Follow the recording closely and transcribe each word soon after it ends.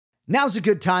Now's a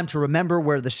good time to remember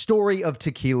where the story of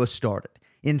tequila started.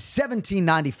 In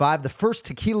 1795, the first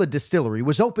tequila distillery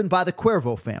was opened by the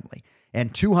Cuervo family,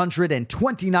 and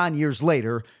 229 years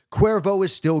later, Cuervo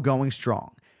is still going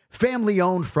strong.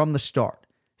 Family-owned from the start.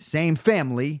 Same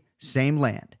family, same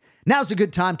land. Now's a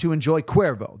good time to enjoy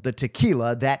Cuervo, the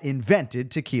tequila that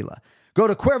invented tequila. Go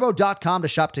to Cuervo.com to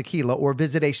shop tequila or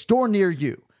visit a store near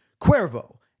you.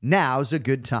 Cuervo, now's a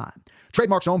good time.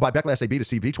 Trademarks owned by Beckless AB to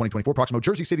CV 2024, Proximo,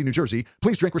 Jersey City, New Jersey.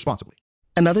 Please drink responsibly.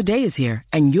 Another day is here,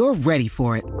 and you're ready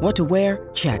for it. What to wear?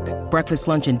 Check. Breakfast,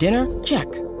 lunch, and dinner?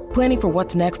 Check. Planning for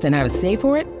what's next and how to save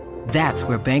for it? That's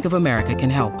where Bank of America can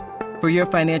help. For your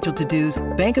financial to-dos,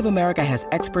 Bank of America has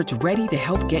experts ready to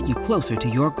help get you closer to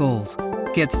your goals.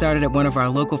 Get started at one of our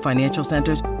local financial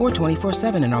centers or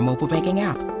 24/7 in our mobile banking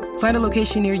app. Find a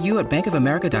location near you at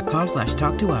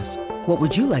bankofamerica.com/talktous. What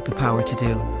would you like the power to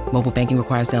do? Mobile banking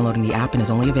requires downloading the app and is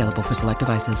only available for select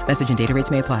devices. Message and data rates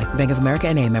may apply. Bank of America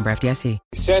N.A., member FDIC.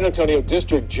 San Antonio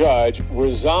district judge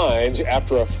resigns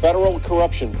after a federal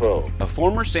corruption probe. A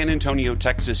former San Antonio,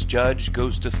 Texas judge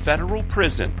goes to federal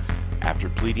prison after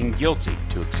pleading guilty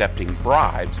to accepting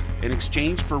bribes in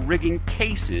exchange for rigging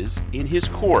cases in his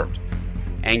court.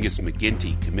 Angus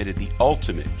McGinty committed the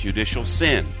ultimate judicial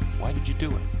sin. Why did you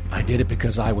do it? I did it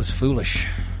because I was foolish.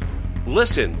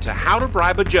 Listen to How to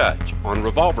Bribe a Judge on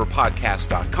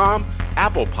RevolverPodcast.com,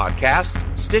 Apple Podcasts,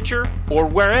 Stitcher, or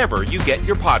wherever you get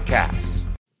your podcasts.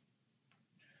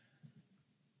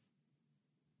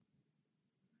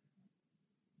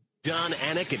 John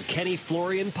Anik and Kenny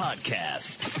Florian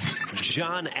podcast.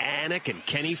 John Anik and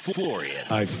Kenny Florian.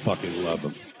 I fucking love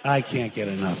them. I can't get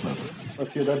enough of them.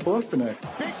 Let's hear that Boston next.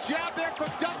 Big jab there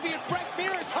from Duffy, and Frank Mir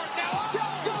is hurt now.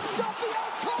 Down goes Duffy,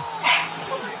 out cold.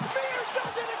 Frank Mir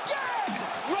does it again.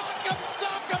 Rock'em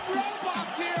sock'em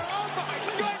robots here. Oh my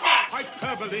goodness. I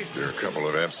can't believe they're a couple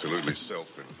of absolutely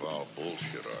self-involved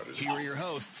bullshit artists. Here are your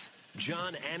hosts,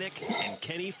 John Anik and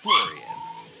Kenny Florian.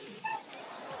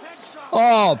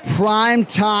 Oh, prime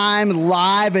time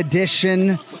live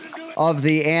edition of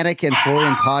the Anik and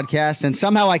Florian podcast. And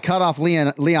somehow I cut off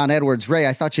Leon Edwards. Ray,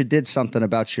 I thought you did something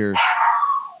about your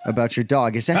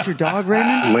dog. Is that your dog,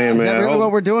 Raymond? Man, is that really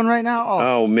what we're doing right now?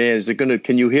 Oh man, is it gonna?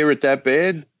 Can you hear it that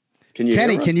bad?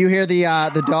 Kenny, can you hear the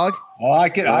dog? Oh, I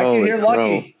can hear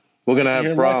Lucky. We're gonna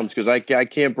have problems because I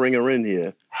can't bring her in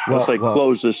here. Unless I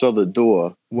close this other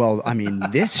door. Well, I mean,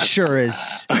 this sure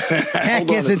is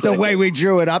heck isn't the way we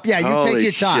drew it up. Yeah, you take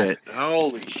your time.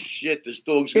 Holy shit, this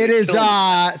dog's It is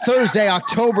Thursday,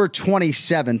 October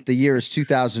 27th. The year is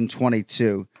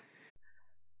 2022.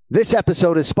 This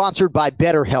episode is sponsored by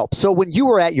BetterHelp. So when you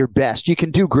are at your best, you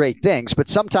can do great things, but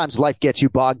sometimes life gets you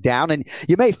bogged down and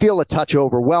you may feel a touch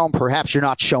overwhelmed. Perhaps you're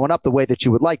not showing up the way that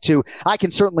you would like to. I can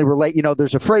certainly relate. You know,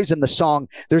 there's a phrase in the song,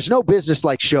 there's no business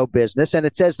like show business. And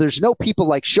it says there's no people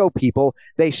like show people.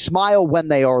 They smile when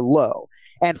they are low.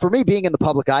 And for me, being in the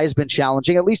public eye has been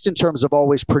challenging, at least in terms of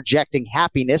always projecting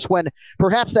happiness when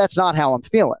perhaps that's not how I'm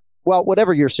feeling. Well,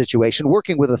 whatever your situation,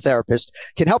 working with a therapist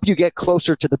can help you get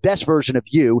closer to the best version of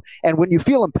you. And when you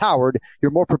feel empowered, you're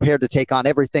more prepared to take on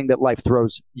everything that life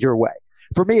throws your way.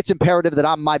 For me, it's imperative that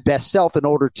I'm my best self in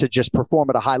order to just perform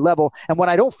at a high level. And when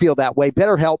I don't feel that way,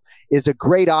 BetterHelp is a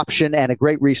great option and a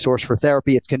great resource for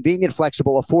therapy. It's convenient,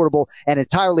 flexible, affordable, and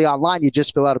entirely online. You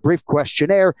just fill out a brief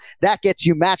questionnaire. That gets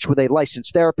you matched with a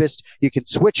licensed therapist. You can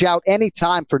switch out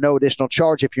anytime for no additional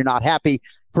charge if you're not happy.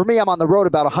 For me, I'm on the road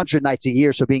about 100 nights a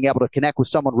year, so being able to connect with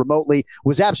someone remotely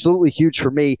was absolutely huge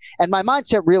for me. And my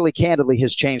mindset really candidly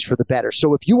has changed for the better.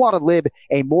 So if you want to live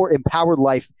a more empowered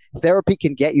life, therapy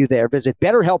can get you there. Visit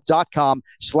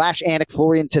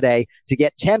BetterHelp.com/AnikFlorian today to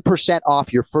get 10%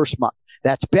 off your first month.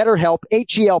 That's BetterHelp,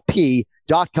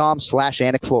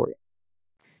 HELP.com/AnikFlorian.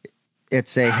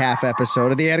 It's a half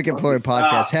episode of the Anik and Florian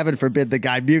podcast. Heaven forbid the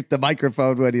guy mute the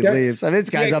microphone when he leaves. I mean, this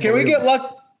guy's up. Can we get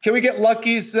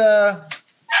Lucky's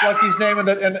name in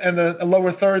the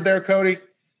lower third there, Cody?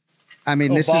 I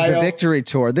mean, this is the victory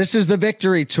tour. This is the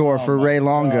victory tour for Ray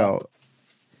Longo.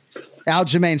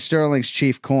 Aljamain Sterling's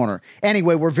chief corner.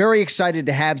 Anyway, we're very excited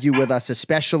to have you with us,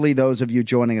 especially those of you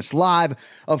joining us live.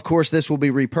 Of course, this will be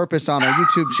repurposed on our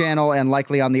YouTube channel and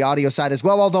likely on the audio side as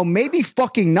well, although maybe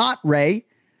fucking not, Ray.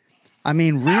 I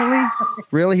mean, really?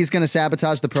 Really? He's going to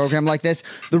sabotage the program like this?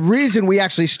 The reason we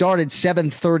actually started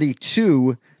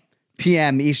 7:32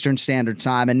 p.m. Eastern Standard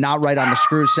Time and not right on the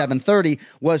screw 7:30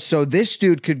 was so this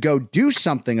dude could go do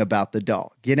something about the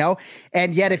dog, you know?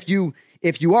 And yet if you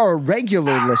are a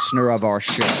regular listener of our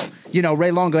show, you know, Ray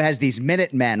Longo has these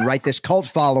Minutemen, right? This cult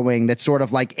following that's sort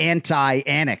of like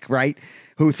anti-Anik, right?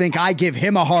 Who think I give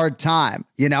him a hard time,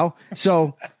 you know?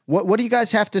 So What do you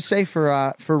guys have to say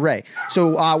for Ray?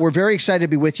 So we're very excited to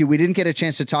be with you. We didn't get a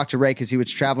chance to talk to Ray because he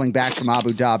was traveling back from Abu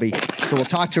Dhabi. So we'll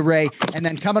talk to Ray, and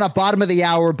then coming up bottom of the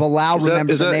hour, Belal,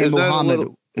 remember the name Muhammad,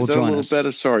 will join us.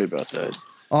 Better? Sorry about that.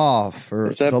 Oh, for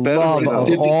the love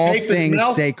of all things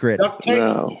sacred.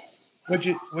 No. What'd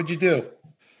you do?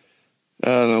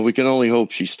 No, we can only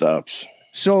hope she stops.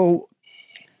 So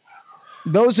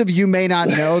those of you may not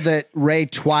know that Ray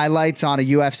twilights on a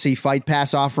UFC Fight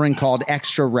Pass offering called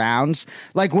Extra Rounds.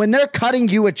 Like when they're cutting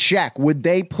you a check, would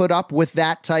they put up with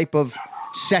that type of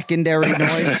secondary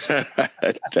noise?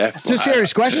 It's a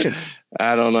serious question.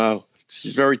 I don't know.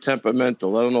 She's very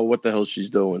temperamental. I don't know what the hell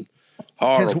she's doing.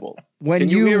 Horrible. When Can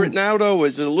you hear it now though?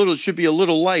 Is it should be a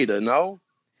little lighter, no?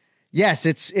 Yes,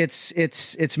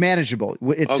 it's manageable.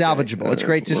 It's salvageable. It's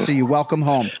great to see you. Welcome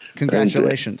home.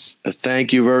 Congratulations.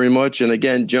 Thank you very much. And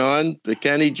again, John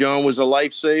was a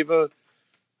lifesaver.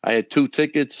 I had 2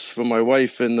 tickets for my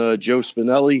wife and Joe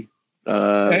Spinelli,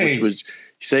 which was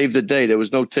saved the day. There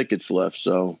was no tickets left.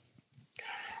 So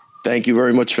thank you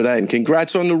very much for that. And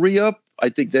congrats on the re-up. I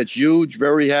think that's huge.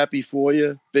 Very happy for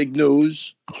you. Big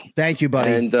news. Thank you,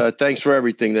 buddy. And thanks for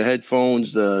everything. The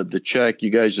headphones, the check.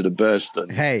 You guys are the best.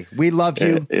 And, hey, we love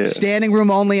you. Standing room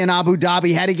only in Abu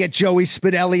Dhabi. Had to get Joey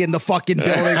Spinelli in the fucking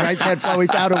building, right? We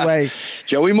found a way.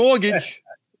 Joey Mortgage.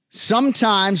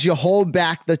 Sometimes you hold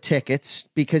back the tickets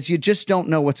because you just don't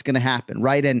know what's going to happen,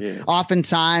 right? And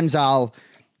oftentimes I'll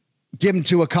give them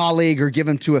to a colleague or give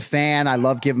them to a fan. I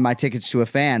love giving my tickets to a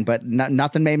fan, but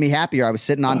nothing made me happier. I was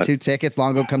sitting on 2 tickets.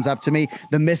 Longo comes up to me.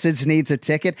 The missus needs a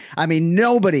ticket. I mean,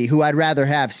 nobody who I'd rather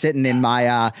have sitting in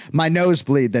my my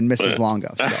nosebleed than Mrs.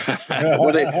 Longo. So.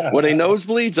 were they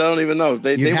nosebleeds? I don't even know.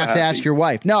 You have to ask your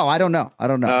wife. No, I don't know. I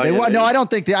don't know.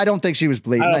 I don't think she was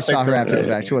bleeding. I saw her after the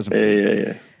fact. She wasn't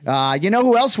bleeding. You know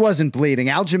who else wasn't bleeding?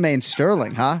 Aljamain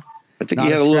Sterling, huh? I think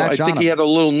he had a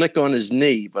little nick on his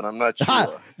knee, but I'm not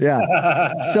sure.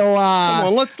 Yeah. So come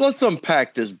on, let's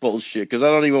unpack this bullshit because I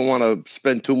don't even want to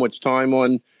spend too much time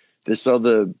on this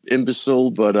other imbecile.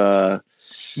 But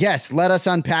yes, let us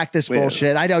unpack this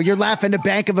bullshit. I know you're laughing to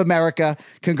Bank of America.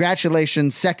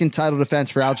 Congratulations, second title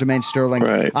defense for Aljamain Sterling.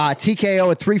 Right.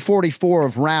 TKO at 344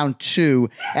 of round 2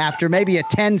 after maybe a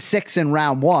 10-6 in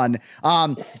round 1.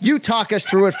 You talk us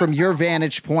through it from your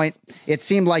vantage point. It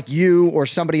seemed like you or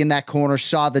somebody in that corner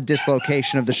saw the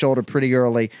dislocation of the shoulder pretty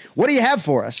early. What do you have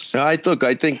for us? I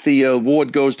think the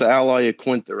award goes to Ally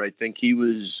Quinter. I think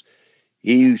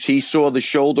he saw the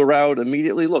shoulder out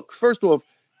immediately. Look, first off,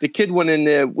 the kid went in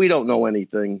there. We don't know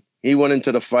anything. He went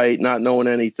into the fight not knowing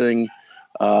anything.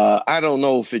 I don't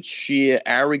know if it's sheer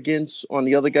arrogance on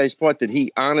the other guy's part. Did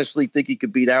he honestly think he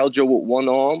could beat Aljo with one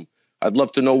arm? I'd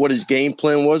love to know what his game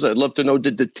plan was. I'd love to know,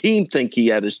 did the team think he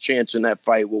had his chance in that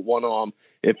fight with one arm,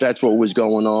 if that's what was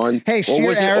going on? Hey,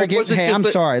 sheer arrogance. Hey, I'm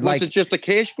sorry. Was it just a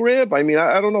cash grab? I mean,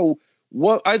 I don't know.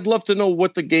 I'd love to know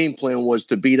what the game plan was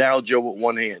to beat Aljo with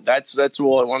one hand. That's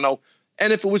all I want to know.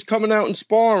 And if it was coming out in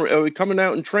sparring or coming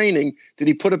out in training, did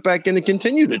he put it back in and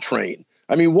continue to train?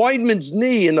 I mean, Weidman's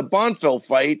knee in the Bonfeld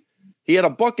fight, he had a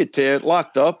bucket tear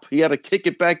locked up. He had to kick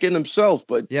it back in himself.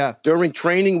 But during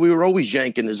training, we were always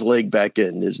yanking his leg back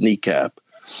in, his kneecap.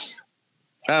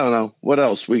 I don't know. What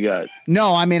else we got?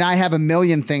 No, I mean, I have a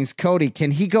million things. Cody,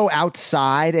 can he go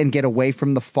outside and get away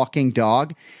from the fucking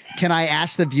dog? Can I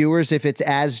ask the viewers if it's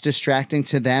as distracting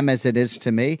to them as it is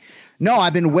to me? No,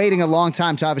 I've been waiting a long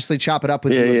time to obviously chop it up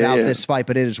with you about this fight,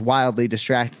 but it is wildly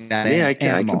distracting. I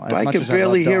can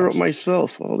barely hear it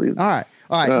myself. All right.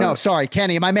 No, sorry,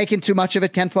 Kenny. Am I making too much of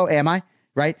it, Ken Flo? Am I?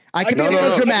 Right? I could be a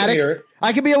little dramatic.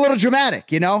 I could be a little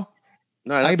dramatic, you know?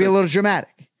 I could be a little dramatic.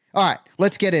 All right,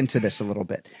 let's get into this a little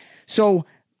bit. So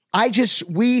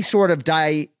we sort of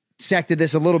dissected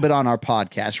this a little bit on our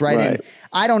podcast, right? And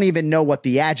I don't even know what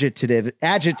the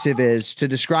adjective is to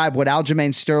describe what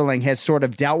Aljamain Sterling has sort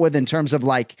of dealt with in terms of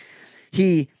like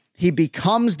he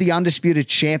becomes the undisputed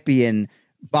champion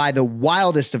by the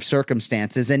wildest of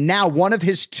circumstances. And now one of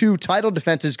his 2 title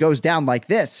defenses goes down like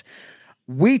this.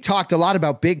 We talked a lot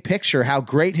about big picture, how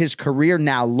great his career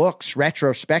now looks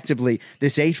retrospectively,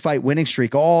 this 8-fight winning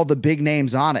streak, all the big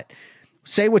names on it.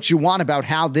 Say what you want about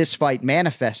how this fight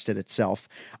manifested itself.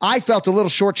 I felt a little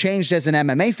shortchanged as an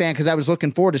MMA fan because I was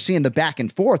looking forward to seeing the back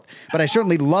and forth, but I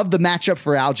certainly love the matchup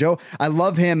for Aljo. I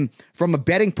love him from a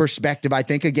betting perspective. I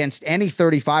think against any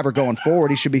 35er going forward,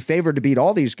 he should be favored to beat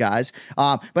all these guys.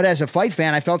 But as a fight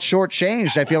fan, I felt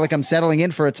shortchanged. I feel like I'm settling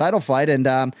in for a title fight,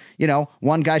 and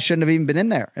one guy shouldn't have even been in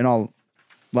there in all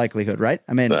likelihood, right?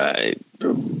 I mean,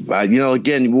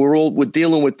 again, we're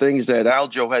dealing with things that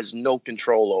Aljo has no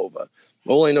control over.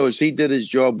 All I know is he did his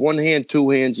job. 1 hand, 2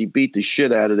 hands. He beat the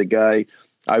shit out of the guy.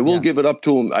 I will give it up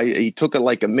to him. He took it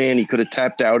like a man. He could have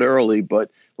tapped out early, but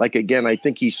like, again, I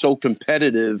think he's so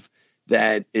competitive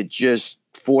that it just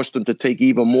forced him to take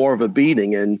even more of a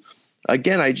beating. And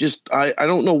again, I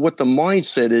don't know what the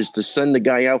mindset is to send the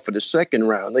guy out for the second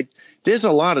round. Like, there's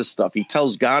a lot of stuff. He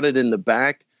tells Goddard in the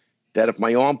back that if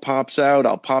my arm pops out,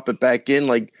 I'll pop it back in.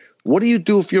 Like, what do you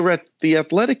do if you're at the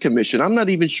athletic commission? I'm not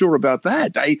even sure about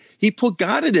that. He put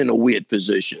Goddard in a weird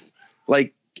position.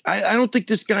 Like, I don't think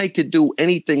this guy could do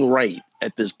anything right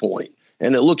at this point.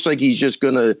 And it looks like he's just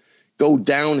going to go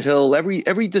downhill.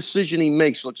 Every decision he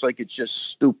makes looks like it's just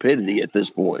stupidity at this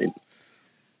point.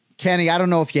 Kenny, I don't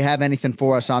know if you have anything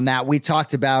for us on that. We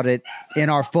talked about it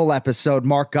in our full episode,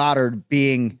 Mark Goddard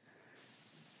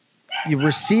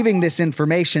receiving this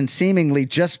information seemingly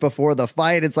just before the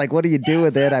fight. It's like, what do you do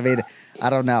with it? I mean, I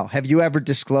don't know. Have you ever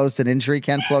disclosed an injury,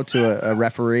 Ken Flo, to a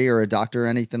referee or a doctor or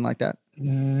anything like that?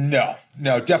 No,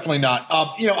 definitely not.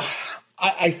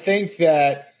 I think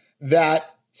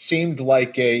that seemed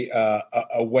like a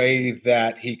way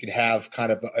that he could have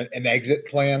kind of an exit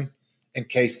plan in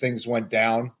case things went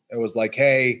down. It was like,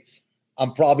 hey,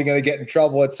 I'm probably going to get in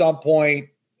trouble at some point.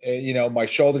 My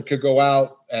shoulder could go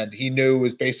out, and he knew it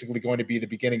was basically going to be the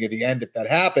beginning of the end if that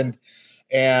happened.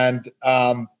 And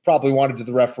probably wanted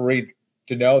the referee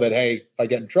to know that, hey, if I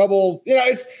get in trouble,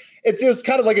 it was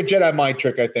kind of like a Jedi mind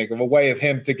trick, I think, of a way of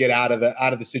him to get out of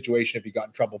the situation if he got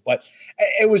in trouble. But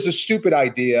it was a stupid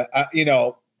idea,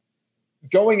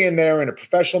 going in there in a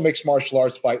professional mixed martial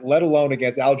arts fight, let alone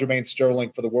against Aljamain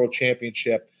Sterling for the world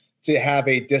championship, to have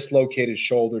a dislocated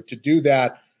shoulder. To do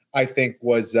that, I think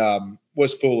was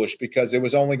foolish because it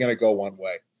was only going to go one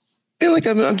way. Yeah, like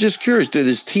I'm just curious. Did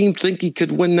his team think he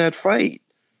could win that fight?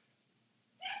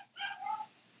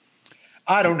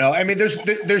 I don't know. I mean,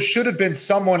 there should have been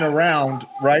someone around,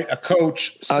 right? A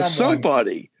coach,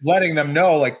 somebody letting them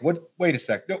know, like, what? Wait a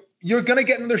sec, no, you're going to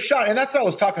get another shot. And that's what I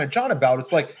was talking to John about.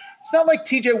 It's like, it's not like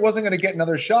TJ wasn't going to get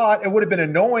another shot. It would have been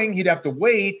annoying. He'd have to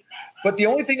wait. But the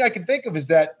only thing I can think of is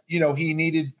that, he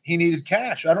needed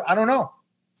cash. I don't know.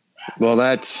 Well,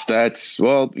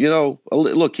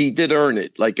 look, he did earn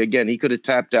it. Like, again, he could have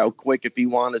tapped out quick if he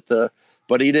wanted to,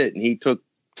 but he didn't. He took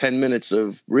 10 minutes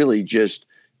of really just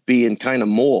being kind of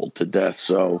mauled to death.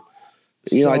 So,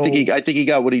 I think he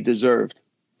got what he deserved.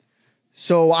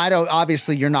 So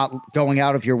obviously you're not going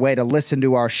out of your way to listen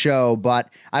to our show, but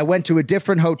I went to a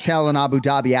different hotel in Abu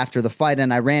Dhabi after the fight,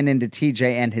 and I ran into TJ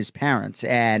and his parents.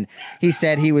 And he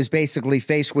said he was basically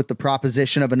faced with the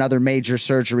proposition of another major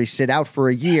surgery, sit out for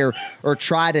a year, or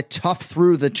try to tough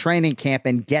through the training camp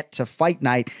and get to fight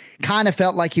night. Kind of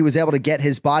felt like he was able to get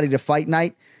his body to fight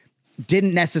night.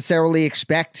 Didn't necessarily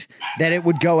expect that it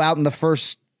would go out in the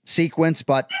first sequence,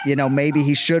 but maybe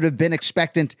he should have been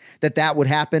expectant that would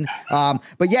happen.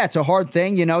 But yeah, it's a hard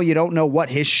thing. You don't know what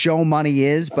his show money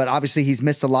is, but obviously he's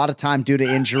missed a lot of time due to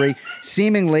injury.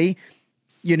 Seemingly,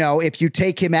 if you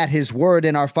take him at his word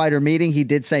in our fighter meeting, he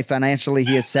did say financially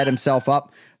he has set himself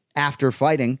up after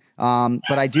fighting.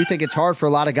 But I do think it's hard for a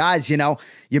lot of guys. You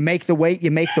make the weight, you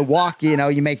make the walk, you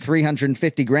make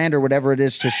 $350,000 or whatever it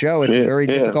is to show. It's a very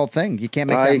difficult thing. You can't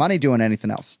make that money doing anything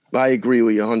else. I agree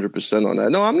with you 100% on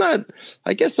that. No, I'm not.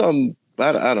 I guess I don't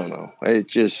know.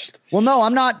 No,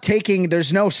 I'm not taking,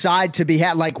 there's no side to be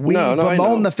had. Like we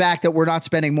bemoan the fact that we're not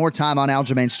spending more time on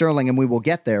Aljamain Sterling, and we will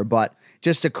get there, but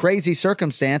just a crazy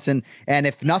circumstance. And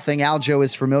if nothing, Aljo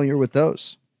is familiar with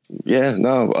those. Yeah,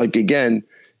 no, like again,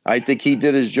 I think he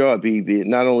did his job. He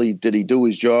not only did he do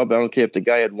his job, I don't care if the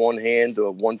guy had one hand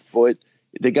or one foot,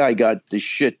 the guy got the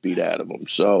shit beat out of him.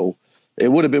 So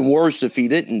it would have been worse if he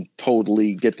didn't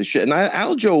totally get the shit. And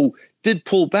Aljo did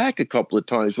pull back a couple of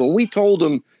times. When we told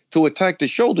him to attack the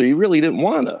shoulder, he really didn't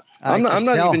want to. I'm not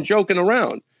even joking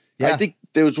around. Yeah. I think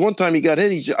there was one time he got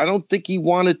hit. I don't think he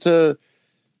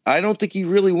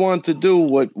really wanted to do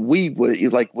what we would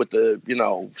like with the,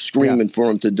 screaming for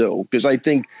him to do. Because I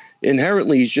think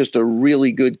inherently he's just a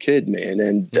really good kid, man.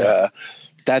 And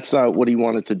that's not what he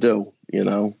wanted to do,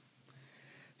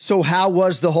 So how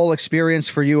was the whole experience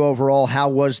for you overall? How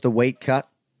was the weight cut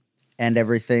and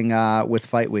everything with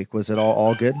Fight Week? Was it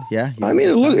all good? Yeah. I mean,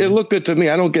 it looked good to me.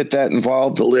 I don't get that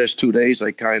involved the last 2 days.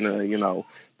 I kind of,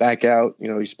 back out,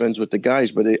 he spends with the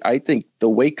guys, but I think the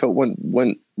weight cut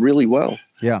went really well.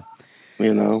 Yeah.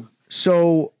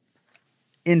 So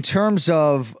in terms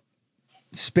of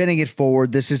spinning it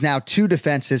forward, this is now 2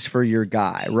 defenses for your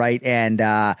guy, right? And,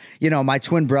 my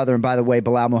twin brother, and by the way,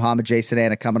 Belal Muhammad, Jason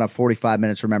Anik, coming up 45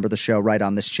 minutes, remember the show right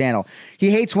on this channel. He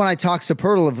hates when I talk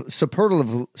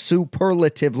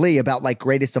superlatively about like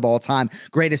greatest of all time,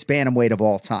 greatest bantamweight of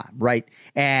all time, right?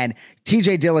 And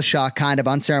TJ Dillashaw kind of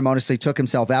unceremoniously took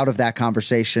himself out of that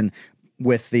conversation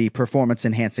with the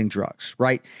performance-enhancing drugs,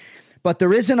 right? But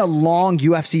there isn't a long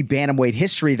UFC bantamweight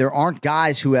history. There aren't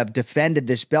guys who have defended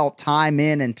this belt time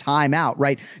in and time out,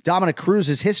 right? Dominic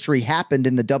Cruz's history happened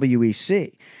in the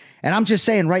WEC. And I'm just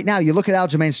saying right now, you look at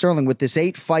Aljamain Sterling with this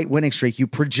 8-fight winning streak, you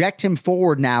project him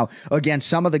forward now against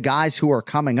some of the guys who are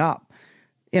coming up.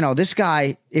 You know, this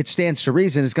guy, it stands to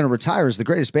reason, is going to retire as the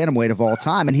greatest bantamweight of all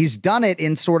time. And he's done it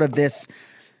in sort of this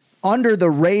under the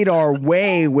radar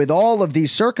way with all of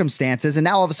these circumstances. And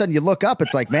now all of a sudden you look up,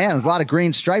 it's like, man, there's a lot of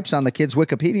green stripes on the kid's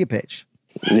Wikipedia page.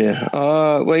 Yeah.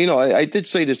 Well, you know, I did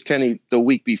say this, Kenny, the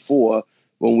week before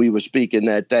when we were speaking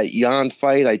that Jan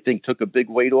fight, I think, took a big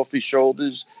weight off his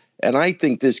shoulders. And I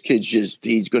think this kid's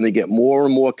he's going to get more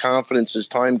and more confidence as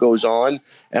time goes on.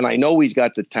 And I know he's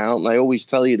got the talent. And I always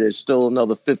tell you there's still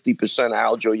another 50%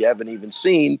 Aljo you haven't even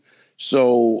seen.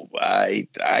 So I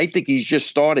think he's just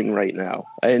starting right now,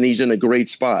 and he's in a great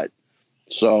spot.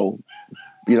 So,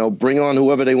 you know, bring on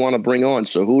whoever they want to bring on.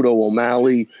 Cejudo,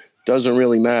 O'Malley, doesn't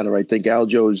really matter. I think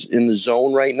Aljo's in the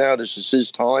zone right now. This is his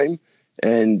time,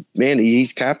 and, man,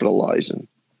 he's capitalizing.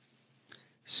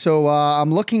 So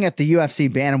I'm looking at the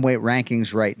UFC bantamweight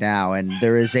rankings right now, and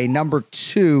there is a number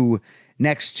 2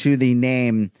 next to the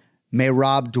name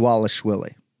Merab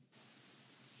Dvalishvili.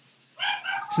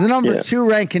 So the number 2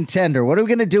 ranked contender. What are we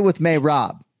going to do with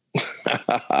Merab?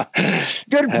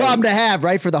 Good problem to have,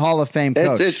 right, for the Hall of Fame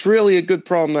coach. It's really a good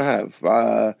problem to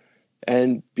have.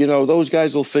 And, you know, those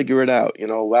guys will figure it out. You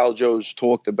know, Aljo's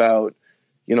talked about,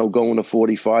 you know, going to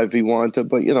 45 if he wanted to.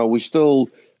 But, you know,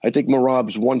 I think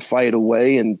Merab's 1 fight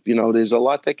away, and, you know, there's a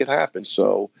lot that could happen.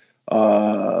 So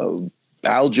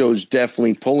Aljo's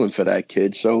definitely pulling for that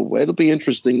kid. So it'll be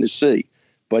interesting to see.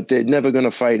 But they're never going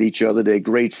to fight each other. They're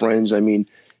great friends. I mean,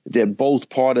 they're both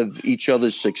part of each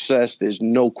other's success. There's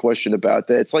no question about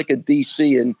that. It's like a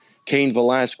DC and Cain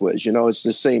Velasquez. You know, it's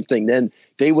the same thing. Then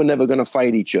they were never going to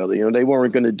fight each other. You know, they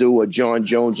weren't going to do a John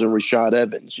Jones and Rashad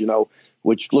Evans, you know,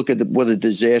 which look at what a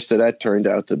disaster that turned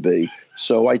out to be.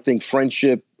 So I think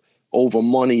friendship over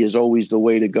money is always the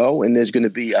way to go. And there's going to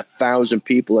be 1,000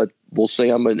 people that will say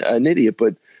I'm an idiot,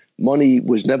 but money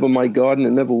was never my God and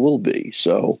it never will be.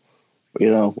 So, you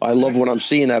know, I love what I'm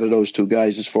seeing out of those two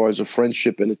guys as far as a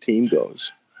friendship and a team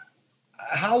goes.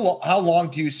 How long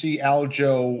do you see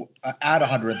Aljo at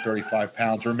 135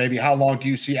 pounds, or maybe how long do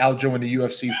you see Aljo in the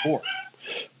UFC for?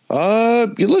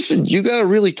 Listen, you got to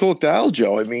really talk to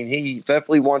Aljo. I mean, he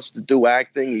definitely wants to do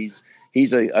acting.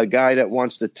 He's a guy that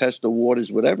wants to test the waters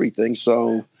with everything.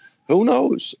 So who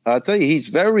knows? I'll tell you,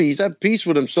 he's at peace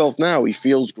with himself now. He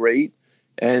feels great.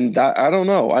 And I don't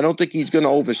know. I don't think he's going to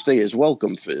overstay his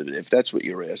welcome, if that's what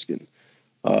you're asking.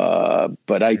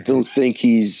 But I don't think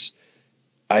he's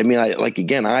 – I mean,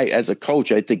 as a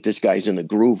coach, I think this guy's in a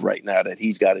groove right now that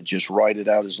he's got to just ride it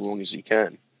out as long as he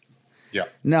can. Yeah.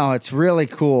 No, it's really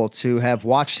cool to have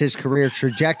watched his career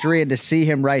trajectory and to see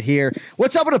him right here.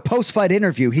 What's up with a post-fight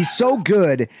interview? He's so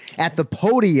good at the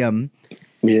podium –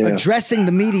 addressing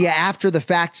the media after the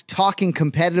fact, talking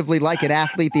competitively like an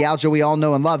athlete, the Aljo we all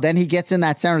know and love. Then he gets in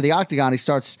that center of the octagon. He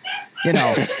starts, you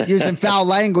know, using foul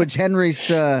language.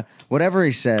 Henry's, whatever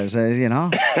he says, you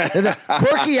know. The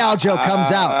quirky Aljo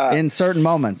comes out in certain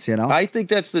moments, you know. I think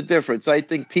that's the difference. I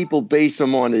think people base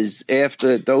him on his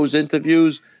after those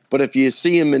interviews. But if you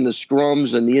see him in the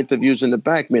scrums and the interviews in the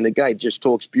back, man, the guy just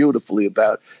talks beautifully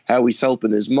about how he's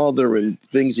helping his mother and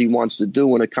things he wants to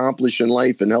do and accomplish in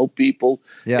life and help people.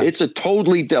 Yeah. It's a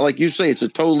totally, like you say, it's a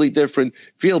totally different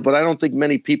field. But I don't think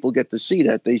many people get to see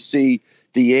that. They see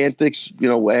the antics, you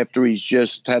know, after he's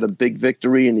just had a big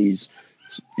victory and he's,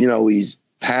 you know, he's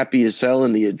happy as hell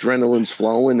and the adrenaline's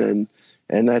flowing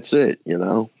and that's it, you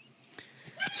know.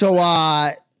 So,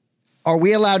 are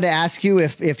we allowed to ask you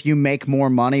if you make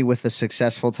more money with a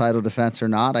successful title defense or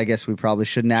not? I guess we probably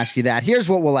shouldn't ask you that. Here's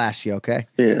what we'll ask you, okay?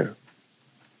 Yeah.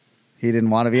 He didn't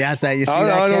want to be asked that. You see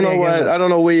I don't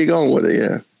know where you're going with it,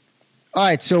 yeah. All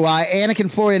right, so Anik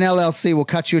and Florian LLC will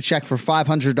cut you a check for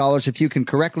 $500 if you can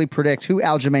correctly predict who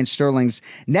Aljamain Sterling's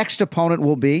next opponent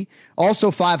will be. Also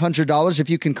 $500 if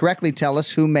you can correctly tell us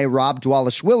who Merab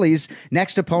Dvalishvili's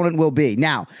next opponent will be.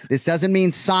 Now, this doesn't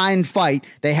mean signed fight.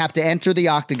 They have to enter the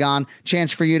octagon.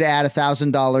 Chance for you to add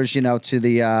 $1,000, you know, to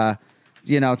the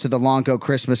to the Longo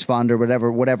Christmas Fund or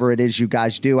whatever it is you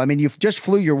guys do. I mean, you just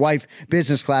flew your wife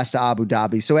business class to Abu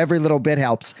Dhabi, so every little bit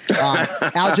helps.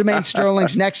 Aljamain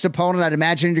Sterling's next opponent, I'd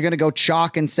imagine you're going to go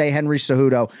chalk and say Henry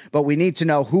Cejudo, but we need to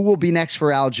know who will be next for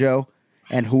Aljo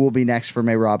and who will be next for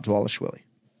Merab Dvalishvili.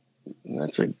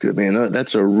 That's a good man.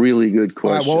 That's a really good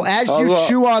question. All right, well, as you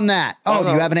chew on that, do you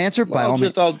have an answer? By all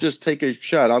means. I'll just take a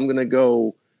shot. I'm going to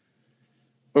go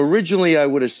Originally, I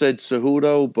would have said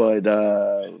Cejudo, but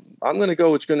I'm going to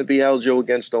go. It's going to be Aljo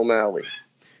against O'Malley.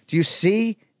 Do you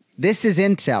see? This is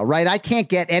intel, right? I can't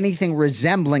get anything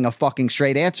resembling a fucking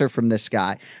straight answer from this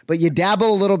guy. But you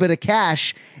dabble a little bit of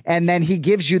cash, and then he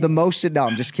gives you the most. No,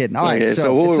 I'm just kidding. All right. Okay,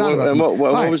 so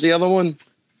what was the other one?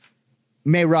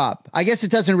 May-Rob. I guess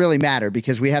it doesn't really matter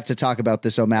because we have to talk about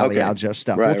this O'Malley Aljo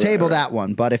stuff. We'll table that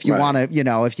one. But if you want to,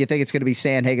 if you think it's going to be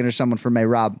Sandhagen or someone for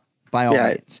May-Rob, by all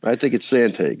means. I think it's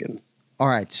Sandhagen. All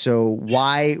right. So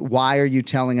why are you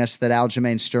telling us that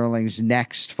Aljamain Sterling's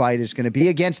next fight is going to be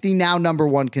against the now number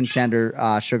one contender,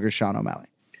 Sugar Sean O'Malley?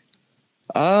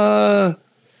 I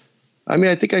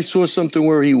think I saw something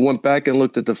where he went back and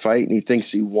looked at the fight and he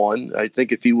thinks he won. I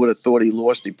think if he would have thought he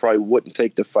lost, he probably wouldn't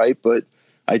take the fight, but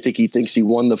I think he thinks he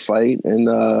won the fight,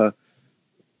 and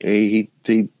he's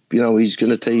going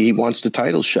to take. He wants the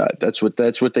title shot. That's what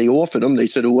they offered him. They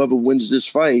said whoever wins this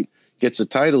fight gets a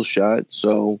title shot.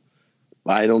 So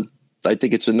I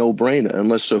think it's a no-brainer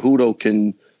unless Cejudo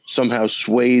can somehow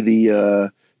sway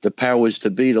the powers to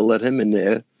be to let him in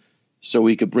there, so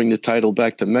he could bring the title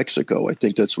back to Mexico. I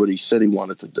think that's what he said he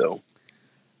wanted to do.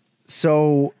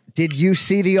 So did you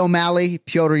see the O'Malley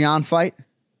Petr Yan fight?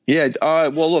 Yeah.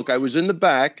 Well, look, I was in the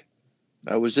back.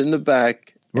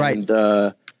 Right.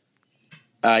 And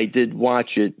I did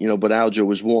watch it, but Aljo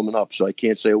was warming up, so I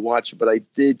can't say I watched it, but I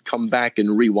did come back and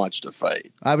rewatch the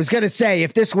fight. I was going to say,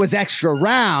 if this was extra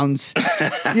rounds,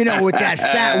 with that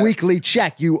fat weekly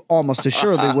check, you almost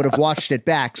assuredly would have watched it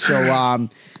back.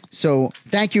 So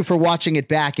thank you for watching it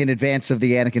back in advance of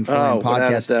the Anik and Florian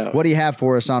podcast. What do you have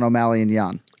for us on O'Malley and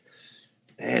Yan?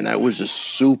 And that was a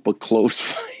super close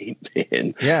fight,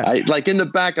 man. Yeah. Like in the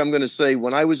back, I'm going to say,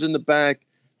 when I was in the back,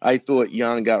 I thought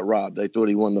Yan got robbed. I thought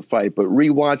he won the fight. But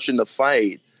rewatching the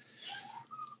fight,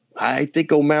 I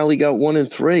think O'Malley got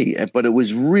 1-3. But it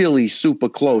was really super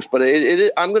close. But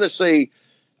I'm going to say,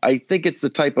 I think it's the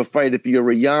type of fight, if you're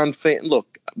a Yan fan.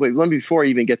 Look, wait, let me, before I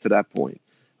even get to that point.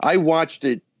 I watched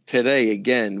it today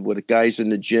again with the guys in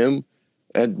the gym.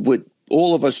 And with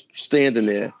all of us standing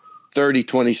there,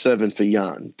 30-27 for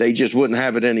Yan. They just wouldn't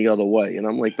have it any other way. And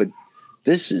I'm like, but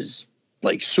this is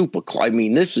like super close. I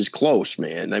mean, this is close,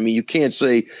 man. I mean, you can't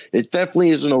say it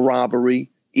definitely isn't a robbery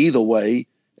either way.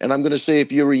 And I'm going to say,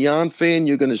 if you're a Yan fan,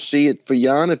 you're going to see it for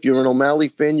Yan. If you're an O'Malley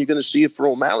fan, you're going to see it for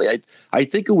O'Malley. I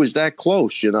think it was that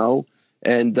close, and,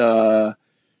 you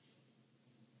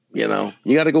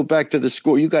got to go back to the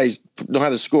score. You guys know how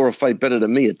to score a fight better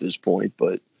than me at this point.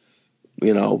 But,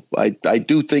 I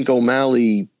do think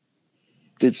O'Malley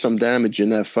did some damage in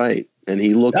that fight, and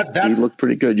he looked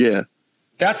pretty good. Yeah.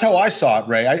 That's how I saw it,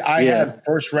 Ray. I had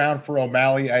first round for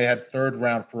O'Malley. I had third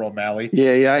round for O'Malley.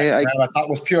 Yeah. I thought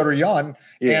was Petr Yan.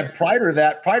 Yeah. And prior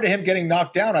to him getting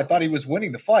knocked down, I thought he was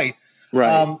winning the fight.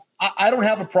 Right. I don't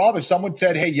have a problem if someone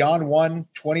said, hey, Yan won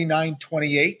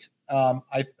 29-28.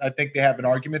 I think they have an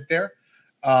argument there.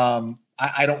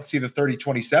 I don't see the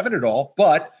 30-27 at all.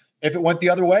 But if it went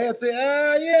the other way, I'd say,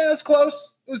 yeah, it's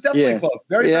close. It was definitely close.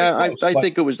 Very close. I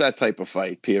think it was that type of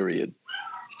fight, period.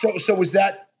 So was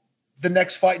that the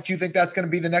next fight? Do you think that's going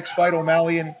to be the next fight,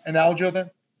 O'Malley and Aljo then?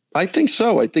 I think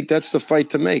so. I think that's the fight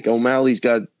to make. O'Malley's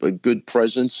got a good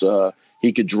presence.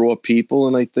 He could draw people.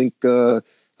 And I think,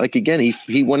 again,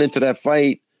 he went into that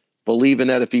fight believing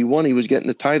that if he won, he was getting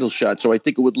the title shot. So I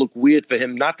think it would look weird for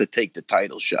him not to take the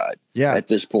title shot at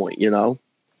this point,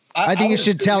 I think you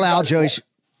should tell Aljo.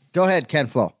 Go ahead, Ken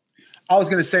Flo. I was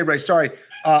going to say, Ray, sorry.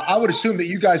 I would assume that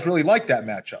you guys really like that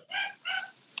matchup.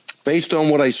 Based on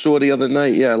what I saw the other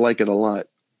night, yeah, I like it a lot.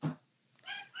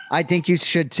 I think you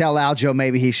should tell Aljo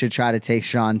maybe he should try to take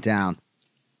Sean down.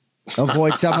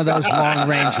 Avoid some of those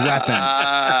long-range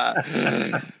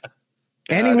weapons.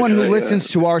 Anyone who listens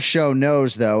to our show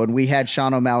knows, though, and we had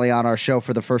Sean O'Malley on our show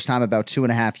for the first time about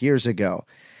 2.5 years ago,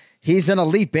 he's an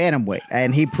elite bantamweight,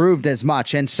 and he proved as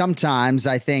much. And sometimes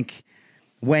I think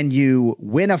when you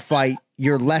win a fight,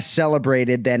 you're less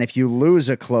celebrated than if you lose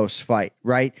a close fight,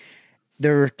 right?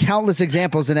 There are countless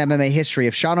examples in MMA history.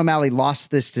 If Sean O'Malley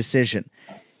lost this decision,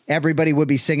 everybody would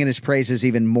be singing his praises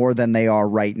even more than they are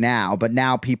right now. But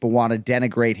now people want to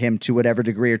denigrate him to whatever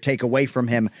degree or take away from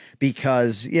him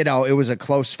because, it was a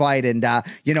close fight and,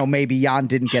 maybe Yan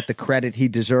didn't get the credit he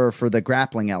deserved for the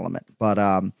grappling element. But,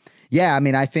 I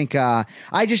think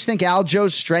I just think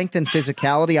Aljo's strength and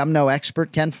physicality, I'm no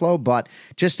expert, Ken Flo, but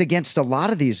just against a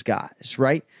lot of these guys,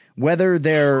 right? Whether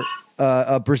they're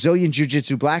a Brazilian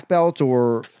jiu-jitsu black belt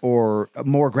or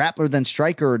more grappler than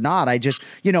striker or not. I just,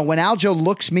 when Aljo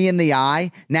looks me in the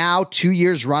eye now 2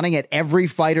 years running at every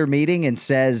fighter meeting and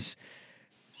says,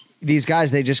 these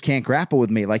guys, they just can't grapple with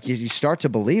me. Like you start to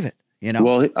believe it. You know.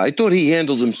 Well, I thought he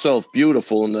handled himself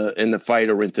beautiful in the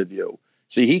fighter interview.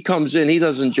 See, he comes in, he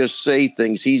doesn't just say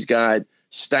things. He's got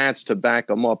stats to back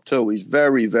him up too. He's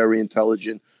very, very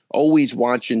intelligent. Always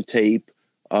watching tape.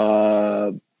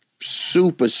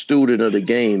 Super student of the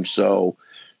game. So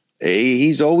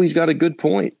he's always got a good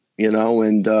point, you know.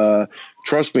 And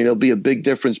trust me, there'll be a big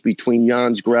difference between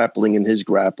Jan's grappling and his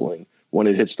grappling when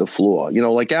it hits the floor. You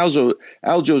know, like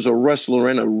Aljo's a wrestler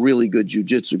and a really good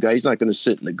jiu-jitsu guy. He's not going to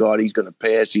sit in the guard. He's going to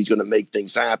pass. He's going to make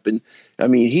things happen. I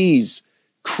mean, he's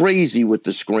crazy with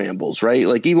the scrambles, right?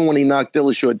 Like, even when he knocked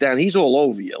Dillashaw down, he's all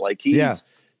over you. Like, he's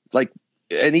like,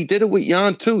 and he did it with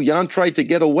Jan too. Jan tried to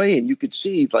get away, and you could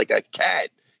see like a cat.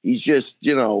 He's just,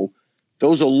 you know,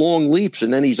 those are long leaps,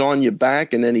 and then he's on your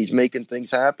back, and then he's making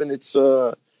things happen. It's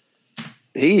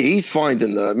he's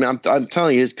finding the. I mean, I'm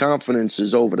telling you, his confidence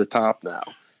is over the top now.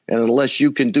 And unless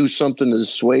you can do something to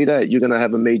sway that, you're going to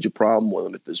have a major problem with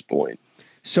him at this point.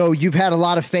 So you've had a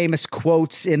lot of famous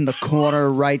quotes in the corner,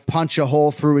 right? Punch a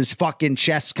hole through his fucking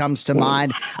chest comes to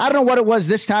mind. I don't know what it was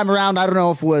this time around. I don't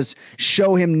know if it was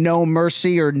show him no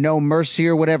mercy or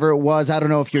whatever it was. I don't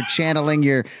know if you're channeling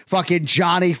your fucking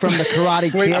Johnny from the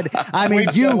Karate Kid. I mean,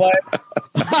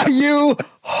 you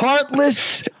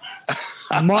heartless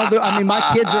mother. I mean, my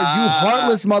kids are you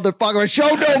heartless motherfucker.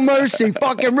 Show no mercy,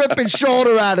 fucking ripping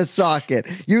shoulder out of socket.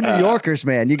 You New Yorkers,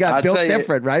 man, you got built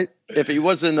different, right? If he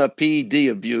wasn't a PED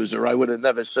abuser, I would have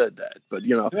never said that. But,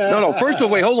 you know, no. First of all,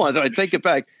 wait, hold on. I take it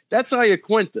back. That's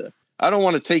Iaquinta. I don't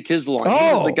want to take his line.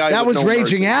 Oh, the guy that was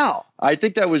Raging Al. I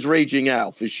think that was Raging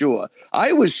Al for sure.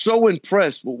 I was so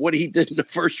impressed with what he did in the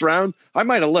first round. I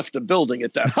might have left the building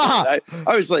at that point.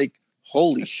 I was like,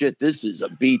 holy shit, this is a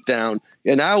beatdown.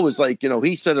 And Al was like, you know,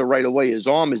 he said it right away. His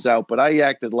arm is out, but I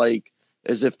acted like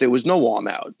as if there was no arm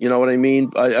out. You know what I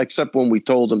mean? Except when we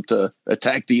told him to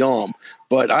attack the arm.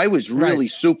 But I was really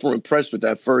super impressed with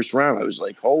that first round. I was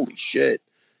like, holy shit,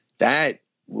 that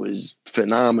was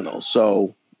phenomenal.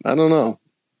 So I don't know.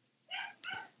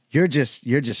 You're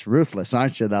just ruthless,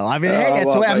 aren't you? Though I mean,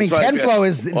 Ken Flo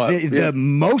is the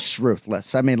most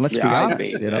ruthless. I mean, let's be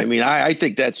honest. I mean, I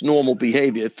think that's normal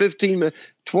behavior.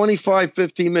 25,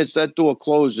 15 minutes, that door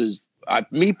closes.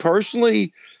 Me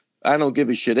personally, I don't give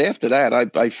a shit. After that,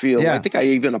 I feel. I think I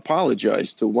even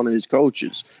apologized to one of his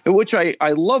coaches, which I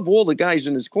love all the guys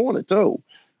in his corner too,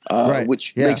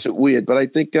 which makes it weird. But I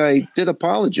think I did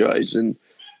apologize, and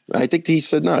I think he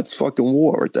said, "No, it's fucking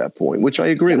war" at that point, which I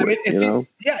agree with. You know?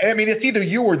 I mean, it's either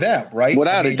you or them, right?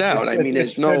 Without a doubt. I mean,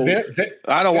 there's no.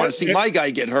 I don't want to see my guy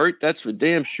get hurt. That's for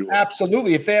damn sure.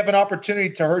 Absolutely. If they have an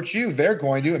opportunity to hurt you, they're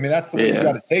going to. I mean, that's the way you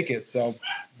got to take it. So,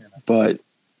 but.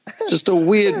 Just a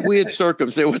weird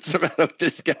circumstance. What's the matter with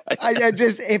this guy?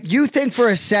 If you think for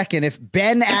a second, if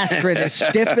Ben Askren is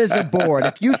stiff as a board,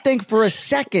 if you think for a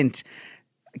second,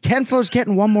 Ken Flo's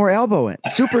getting one more elbow in,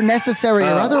 super necessary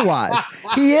or otherwise,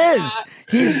 he is.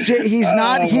 He's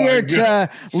not here to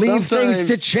leave things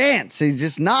to chance. He's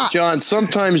just not. John,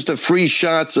 sometimes the free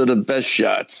shots are the best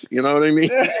shots. You know what I mean?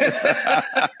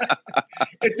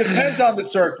 It depends on the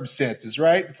circumstances,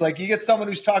 right? It's like you get someone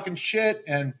who's talking shit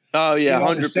and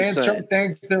 100%. Saying certain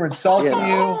things, they're insulting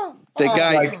you. The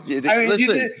guys,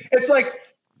 listen. It's like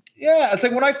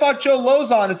when I fought Joe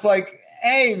Lozon, it's like,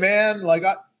 hey man, like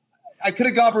I could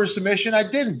have gone for a submission. I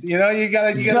didn't. You know, you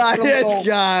gotta put a little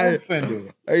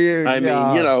into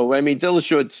it. I mean,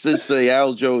 Dillashaw did say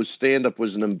Aljo's stand-up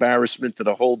was an embarrassment to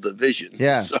the whole division.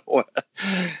 Yeah. So,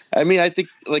 I mean, I think,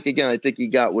 I think he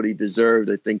got what he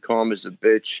deserved. I think karma's a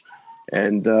bitch.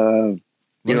 And,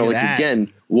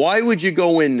 again, why would you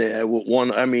go in there with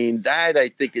one? I mean, that I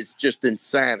think is just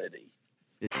insanity.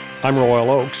 I'm Royal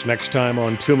Oakes. Next time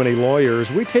on Too Many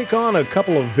Lawyers, we take on a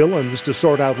couple of villains to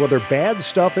sort out whether bad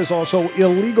stuff is also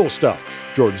illegal stuff.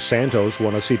 George Santos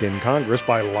won a seat in Congress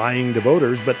by lying to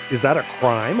voters, but is that a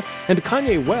crime? And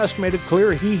Kanye West made it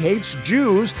clear he hates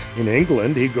Jews. In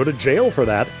England, he'd go to jail for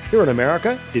that. Here in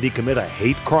America, did he commit a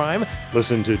hate crime?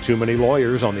 Listen to Too Many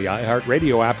Lawyers on the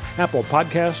iHeartRadio app, Apple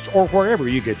Podcasts, or wherever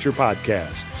you get your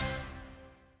podcasts.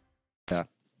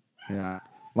 Yeah.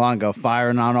 Longo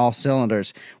firing on all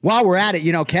cylinders. While we're at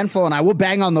it, Ken Flo and I will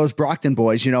bang on those Brockton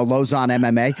boys, Lozon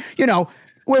MMA.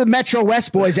 We're the Metro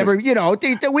West boys. We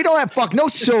don't have no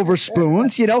silver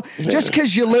spoons, Just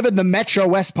because you live in the Metro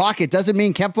West pocket doesn't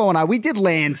mean Ken Flo and I, we did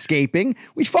landscaping.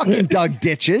 We fucking dug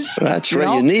ditches. That's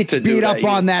right. You need to beat up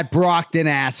on that Brockton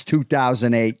ass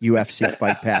 2008 UFC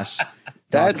Fight Pass.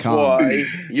 That's why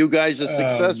you guys are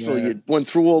successful. You went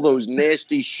through all those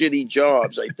nasty, shitty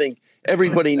jobs. I think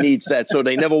everybody needs that, so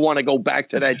they never want to go back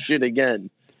to that shit again.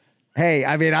 Hey,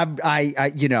 I mean,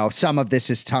 I you know, some of this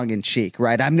is tongue in cheek,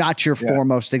 right? I'm not your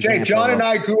foremost example. Jay, John and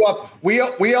I grew up. We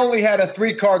only had a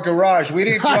 3-car garage. We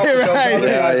didn't grow up with those other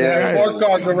guys that had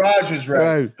 4-car garages,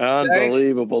 right?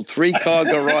 Unbelievable. 3-car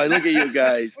garage. Look at you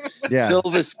guys. Yeah.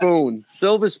 Silver spoon.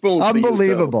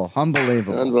 Unbelievable.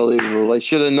 Unbelievable. I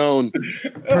should have known.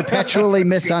 Perpetually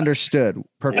misunderstood.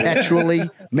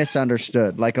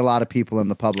 Like a lot of people in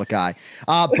the public eye.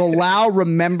 Belal,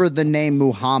 remember the name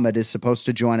Muhammad, is supposed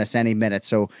to join us any minute,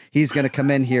 so he's going to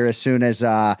come in here as soon as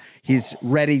he's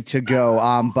ready to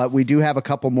go. But we do have a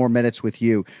couple more minutes with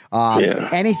you.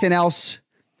 Anything else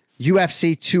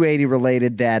UFC 280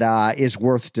 related that is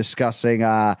worth discussing?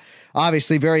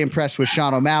 Obviously, very impressed with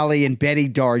Sean O'Malley and Benny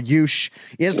Dariush.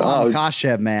 Islam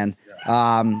Makhachev, man.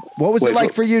 What was it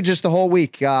like for you just the whole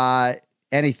week?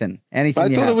 Anything? I thought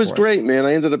it was great, man.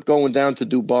 I ended up going down to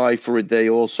Dubai for a day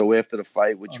also after the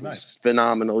fight, which was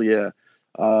phenomenal. Yeah.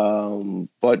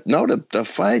 But no, the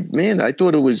fight, man, I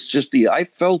thought it was just I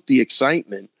felt the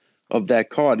excitement of that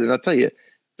card. And I'll tell you,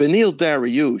 Benil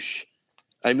Dariush,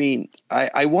 I mean,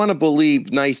 I want to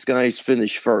believe nice guys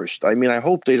finish first. I mean, I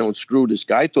hope they don't screw this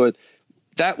guy. I thought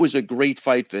that was a great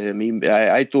fight for him.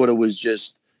 I thought it was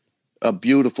just a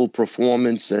beautiful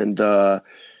performance. And,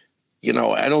 you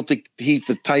know, I don't think he's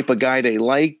the type of guy they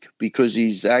like because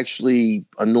he's actually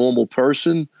a normal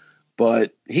person,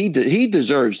 but he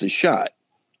deserves the shot.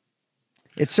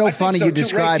 It's so funny you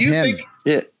describe him.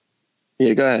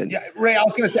 Yeah, go ahead. Yeah, Ray, I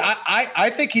was going to say, I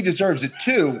think he deserves it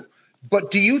too.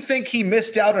 But do you think he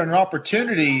missed out on an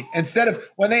opportunity instead of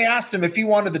when they asked him if he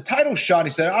wanted the title shot?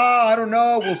 He said, I don't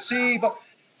know. We'll see. But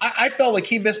I felt like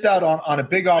he missed out on a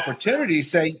big opportunity to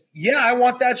say, yeah, I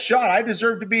want that shot. I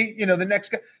deserve to be, you know, the next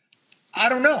guy. I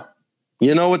don't know.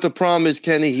 You know what the problem is,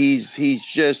 Kenny? He's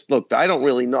just, look, I don't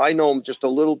really know. I know him just a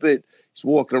little bit. He's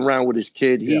walking around with his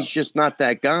kid. He's just not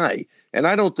that guy. And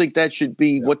I don't think that should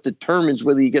be what determines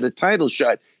whether you get a title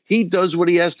shot. He does what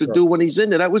he has to do when he's in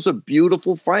there. That was a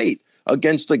beautiful fight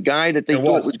against the guy that they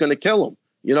thought was going to kill him.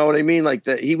 You know what I mean? Like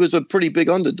that, he was a pretty big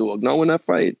underdog. No, in that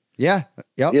fight. Yeah.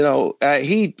 Yep. You know,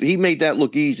 he made that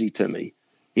look easy to me.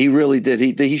 He really did.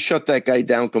 He shut that guy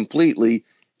down completely.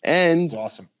 And that's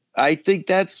awesome. I think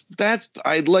that's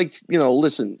I'd like, you know,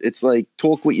 listen, it's like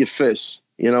talk with your fists.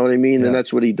 You know what I mean? Yeah. And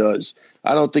that's what he does.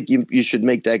 I don't think you should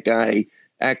make that guy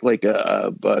act like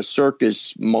a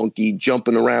circus monkey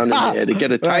jumping around in there to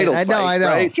get a title fight. I know.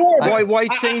 Right? Sure, why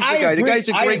change the guy? The guy's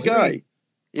a great guy.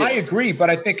 Yeah. I agree, but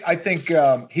I think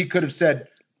he could have said,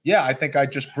 yeah, I think I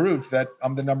just proved that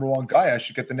I'm the number one guy. I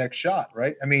should get the next shot,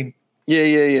 right? I mean,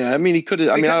 yeah. I mean, he could have.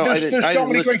 I mean, there's so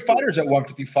many great fighters at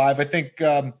 155. I think,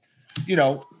 you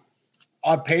know,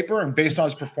 on paper and based on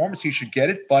his performance, he should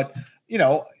get it. But you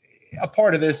know, a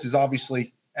part of this is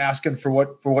obviously asking for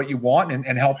what you want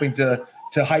and helping to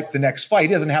hype the next fight. He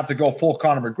doesn't have to go full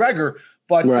Conor McGregor,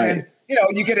 but saying, you know,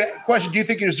 you get a question, do you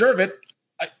think you deserve it?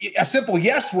 A simple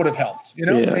yes would have helped. You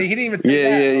know, he didn't even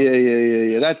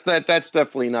say that. Yeah. That's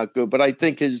definitely not good. But I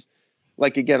think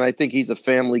I think he's a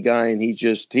family guy and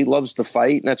he loves to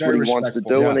fight and that's very what he wants to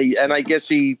do. Yeah. And I guess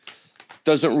he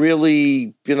doesn't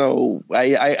really, you know,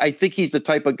 I think he's the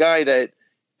type of guy that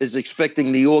is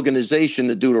expecting the organization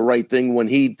to do the right thing. When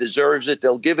he deserves it,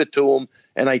 they'll give it to him.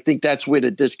 And I think that's where the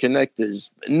disconnect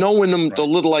is. Knowing him, the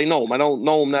little I know him, I don't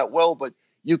know him that well, but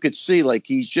you could see like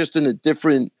he's just in a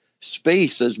different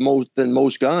space than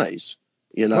most guys,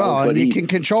 you know. Well, but you can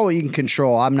control what you can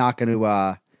control. I'm not going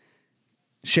to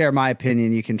share my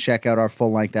opinion. You can check out our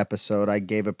full-length episode. I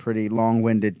gave a pretty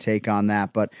long-winded take on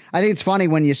that. But I think it's funny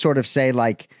when you sort of say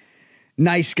like,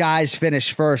 nice guys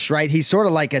finish first, right? He's sort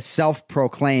of like a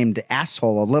self-proclaimed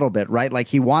asshole a little bit, right? Like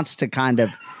he wants to kind of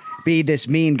be this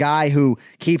mean guy who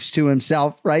keeps to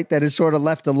himself, right? That is sort of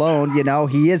left alone. You know,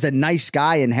 he is a nice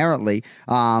guy inherently.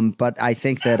 But I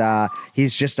think that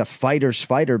he's just a fighter's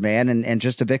fighter, man, and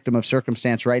just a victim of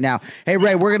circumstance right now. Hey,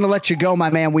 Ray, we're going to let you go, my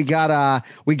man. We got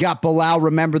Belal,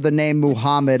 remember the name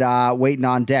Muhammad, waiting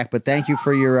on deck. But thank you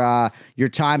for your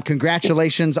time.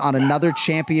 Congratulations on another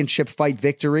championship fight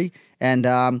victory. And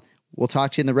we'll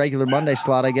talk to you in the regular Monday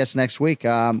slot, I guess, next week,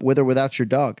 with or without your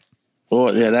dog. Oh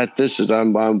yeah,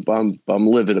 I'm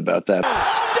livid about that.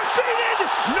 Undefeated,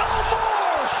 no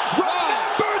more.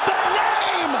 Remember the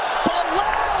name,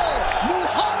 Belal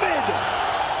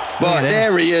Muhammad. But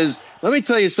there he is. Let me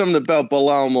tell you something about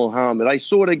Belal Muhammad. I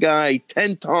saw the guy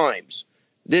 10 times.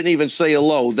 Didn't even say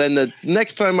hello. Then the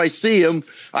next time I see him,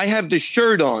 I have the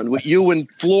shirt on with you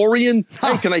and Florian.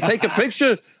 Hey, can I take a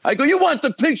picture? I go, you want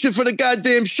the picture for the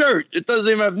goddamn shirt? It doesn't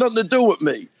even have nothing to do with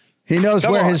me. He knows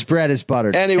where his bread is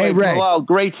buttered. Anyway, hey, Ray. Belal,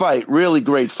 great fight. Really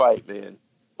great fight, man.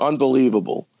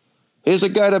 Unbelievable. Here's a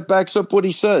guy that backs up what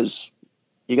he says.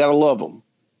 You got to love them.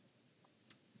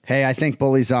 Hey, I think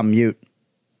Bully's on mute.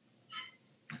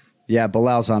 Yeah,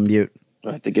 Belal's on mute.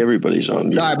 I think everybody's on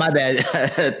mute. Sorry, my bad.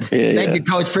 Thank you,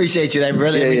 Coach. Appreciate you. That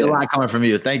really means a lot coming from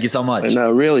you. Thank you so much. And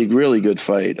a really, really good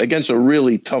fight against a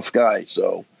really tough guy.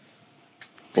 So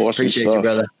awesome appreciate stuff. you,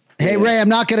 brother. Hey, Ray, I'm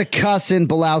not going to cuss in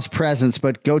Belal's presence,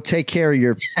 but go take care of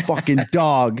your fucking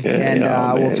dog,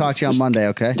 we'll talk to you on Monday,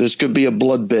 okay? This could be a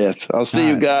bloodbath. I'll see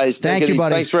you guys. Thank you,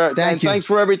 buddy. Thanks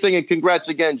for everything, and congrats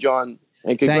again, John.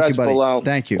 And congrats, Thank you, buddy. Bilal.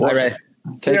 Thank you. Awesome. All right.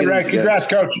 See you, Ray. Congrats,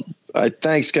 Coach. All right,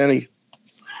 thanks, Kenny.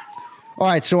 All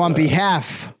right, so on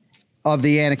behalf of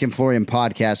the Anik and Florian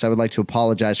podcast, I would like to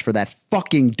apologize for that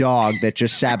fucking dog that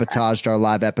just sabotaged our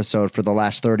live episode for the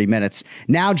last 30 minutes.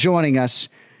 Now joining us,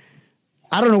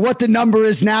 I don't know what the number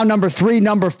is now, number 3,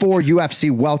 number 4 UFC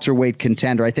welterweight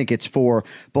contender. I think it's 4.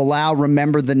 Belal,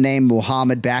 remember the name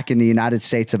Muhammad, back in the United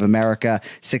States of America.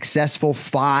 Successful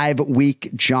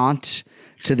 5-week jaunt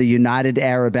to the United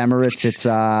Arab Emirates. It's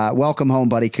welcome home,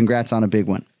 buddy. Congrats on a big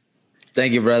win.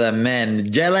 Thank you, brother.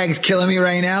 Man, jet lag's killing me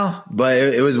right now, but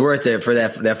it was worth it. For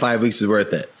that 5 weeks was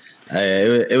worth it.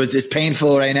 It's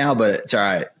painful right now, but it's all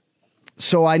right.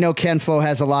 So I know Ken Flo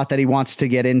has a lot that he wants to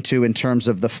get into in terms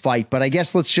of the fight, but I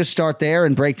guess let's just start there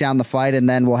and break down the fight, and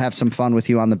then we'll have some fun with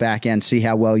you on the back end, see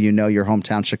how well you know your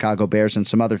hometown Chicago Bears and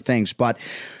some other things. But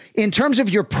in terms of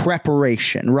your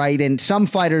preparation, right, and some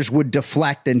fighters would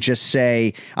deflect and just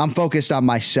say, I'm focused on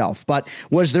myself. But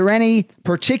was there any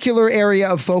particular area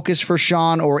of focus for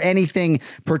Sean or anything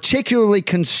particularly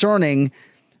concerning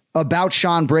about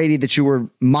Sean Brady that you were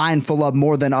mindful of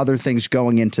more than other things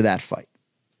going into that fight?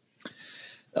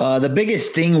 The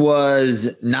biggest thing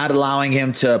was not allowing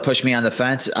him to push me on the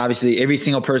fence. Obviously, every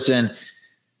single person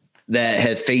that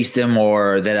had faced him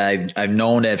or that I've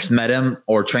known that's met him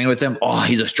or trained with him,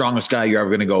 he's the strongest guy you're ever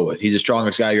going to go with. He's the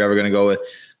strongest guy you're ever going to go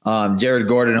with. Jared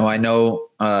Gordon, who I know,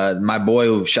 my boy,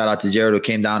 who shout out to Jared, who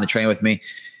came down and trained with me.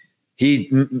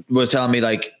 He was telling me,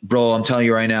 like, bro, I'm telling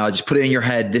you right now, just put it in your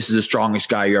head. This is the strongest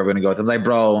guy you're ever going to go with. I'm like,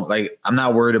 bro, like, I'm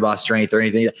not worried about strength or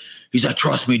anything. He's like,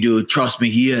 trust me, dude. Trust me.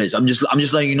 He is. I'm just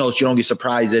letting you know so you don't get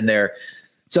surprised in there.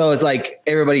 So it's like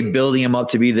everybody building him up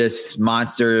to be this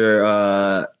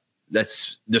monster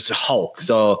that's just a Hulk.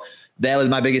 So that was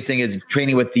my biggest thing, is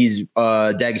training with these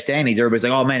Dagestanis. Everybody's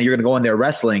like, oh, man, you're going to go in there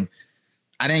wrestling.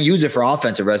 I didn't use it for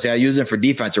offensive wrestling. I used it for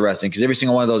defensive wrestling because every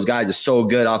single one of those guys is so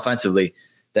good offensively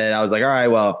that I was like, all right,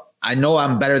 well, I know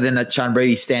I'm better than Sean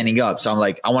Brady standing up. So I'm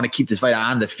like, I want to keep this fight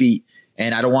on the feet,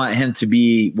 and I don't want him to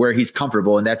be where he's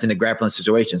comfortable, and that's in a grappling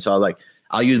situation. So I'm like,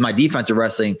 I'll use my defensive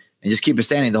wrestling and just keep it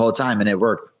standing the whole time, and it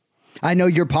worked. I know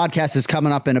your podcast is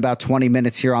coming up in about 20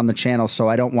 minutes here on the channel, so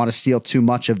I don't want to steal too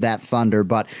much of that thunder,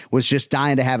 but was just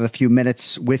dying to have a few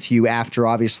minutes with you after,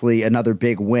 obviously, another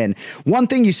big win. One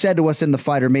thing you said to us in the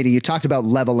fighter meeting, you talked about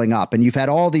leveling up, and you've had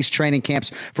all these training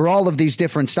camps for all of these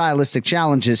different stylistic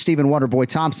challenges, Stephen Wonderboy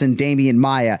Thompson, Damian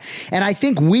Maia, and I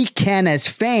think we can, as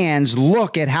fans,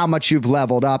 look at how much you've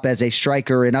leveled up as a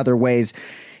striker in other ways.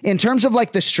 In terms of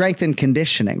like the strength and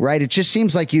conditioning, right? It just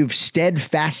seems like you've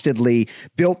steadfastly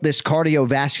built this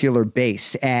cardiovascular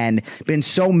base and been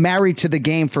so married to the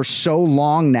game for so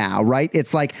long now, right?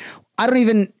 It's like, I don't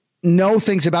even know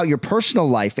things about your personal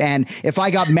life. And if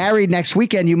I got married next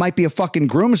weekend, you might be a fucking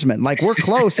groomsman. Like, we're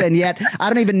close, and yet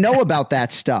I don't even know about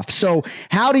that stuff. So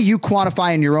how do you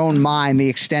quantify in your own mind the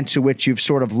extent to which you've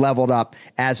sort of leveled up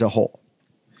as a whole?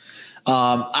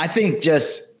 I think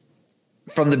just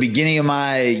from the beginning of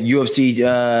my UFC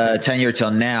tenure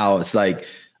till now, it's like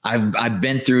I've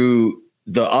been through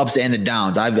the ups and the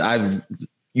downs.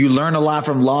 You learn a lot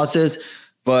from losses,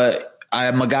 but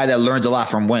I'm a guy that learns a lot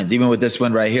from wins. Even with this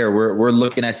win right here, we're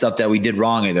looking at stuff that we did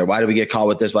wrong in there. Why did we get caught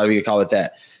with this? Why did we get caught with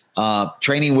that?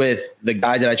 Training with the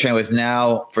guys that I train with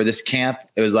now for this camp,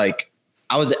 it was like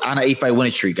I was on an 8-fight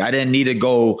winning streak. I didn't need to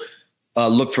go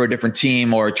look for a different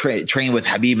team or train with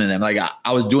Habib and them. Like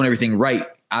I was doing everything right,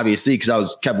 obviously, because I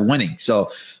kept winning. So,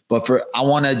 but I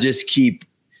want to just keep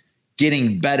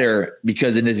getting better,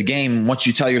 because in this game, once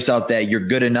you tell yourself that you're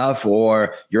good enough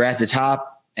or you're at the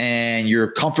top and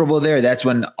you're comfortable there, that's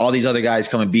when all these other guys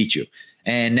come and beat you.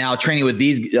 And now training with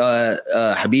these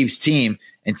Habib's team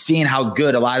and seeing how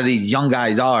good a lot of these young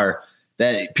guys are,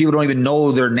 that people don't even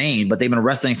know their name, but they've been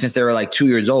wrestling since they were like 2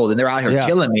 years old, and they're out here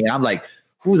killing me. And I'm like,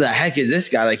 who the heck is this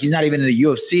guy? Like, he's not even in the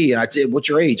UFC. And I said, what's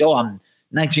your age? Oh, I'm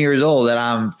 19 years old, and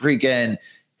I'm freaking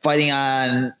fighting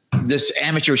on this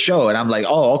amateur show. And I'm like,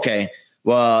 oh, okay.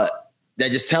 Well,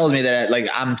 that just tells me that like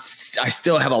I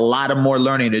still have a lot of more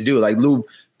learning to do. Like Lou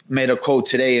made a quote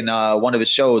today in one of his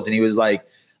shows, and he was like,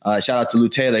 shout out to Lou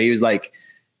Taylor. He was like,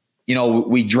 you know,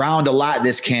 we drowned a lot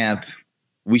this camp.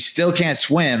 We still can't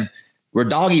swim, we're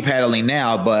doggy paddling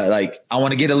now, but like I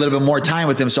want to get a little bit more time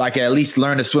with him so I can at least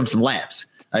learn to swim some laps.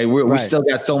 Like we still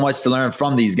got so much to learn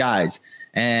from these guys,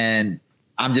 and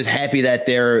I'm just happy that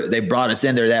they brought us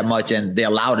in there that much and they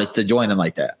allowed us to join them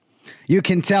like that. You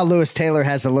can tell Lewis Taylor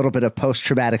has a little bit of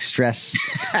post-traumatic stress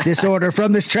disorder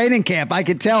from this training camp. I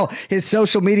could tell his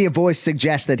social media voice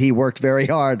suggests that he worked very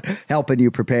hard helping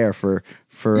you prepare for.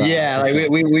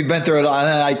 We've been through it all.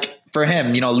 Like for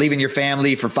him, leaving your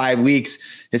family for 5 weeks.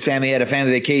 His family had a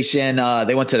family vacation.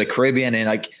 They went to the Caribbean, and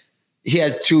like he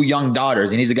has 2 young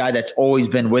daughters, and he's a guy that's always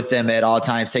been with them at all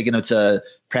times, taking them to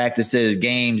practices,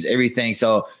 games, everything.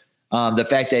 So the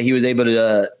fact that he was able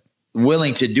to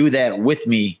willing to do that with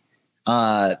me.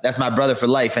 That's my brother for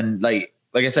life. And like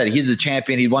I said, he's a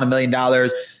champion. He won $1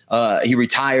 million. He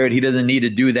retired. He doesn't need to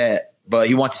do that, but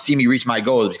he wants to see me reach my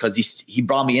goals because he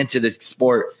brought me into this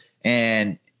sport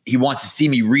and he wants to see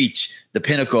me reach the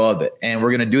pinnacle of it. And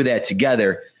we're going to do that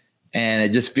together. And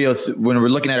it just feels when we're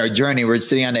looking at our journey, we're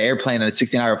sitting on the airplane on a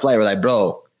 16-hour flight. We're like,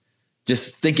 bro,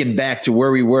 just thinking back to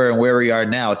where we were and where we are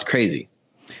now. It's crazy.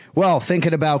 Well,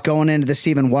 thinking about going into the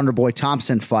Stephen Wonderboy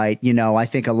Thompson fight, I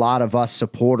think a lot of us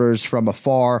supporters from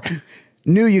afar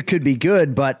knew you could be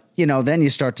good, but, then you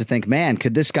start to think, man,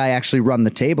 could this guy actually run the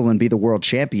table and be the world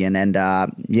champion? And,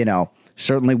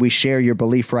 certainly we share your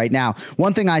belief right now.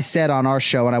 One thing I said on our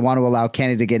show, and I want to allow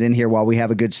Kenny to get in here while we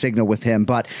have a good signal with him,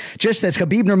 but just as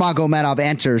Khabib Nurmagomedov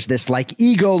enters this like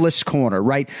egoless corner,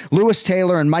 right? Lewis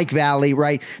Taylor and Mike Valley,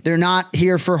 right? They're not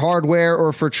here for hardware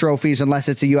or for trophies unless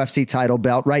it's a UFC title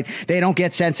belt, right? They don't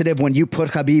get sensitive when you put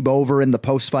Khabib over in the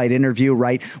post-fight interview,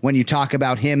 right? When you talk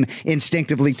about him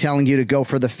instinctively telling you to go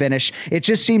for the finish. It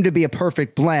just seemed to be a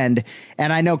perfect blend.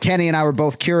 And I know Kenny and I were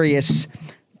both curious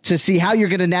to see how you're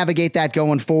going to navigate that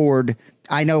going forward.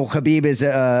 I know Khabib is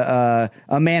a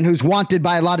man who's wanted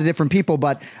by a lot of different people,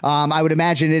 but I would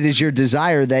imagine it is your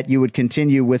desire that you would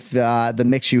continue with the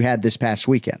mix you had this past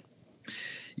weekend.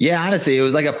 Yeah, honestly, it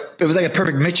was like a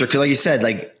perfect mixture because, like you said,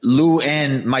 like Lou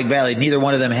and Mike Valley, neither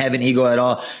one of them have an ego at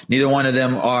all. Neither one of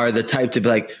them are the type to be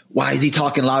like, why is he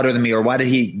talking louder than me, or why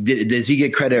does he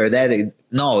get credit or that?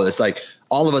 No, it's like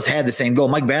all of us had the same goal.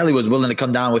 Mike Valley was willing to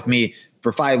come down with me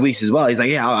for 5 weeks as well. He's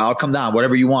like, yeah, I'll come down,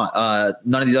 whatever you want.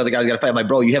 None of these other guys got to fight. I'm like,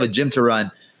 bro, you have a gym to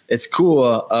run. It's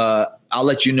cool. I'll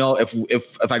let you know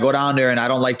if I go down there and I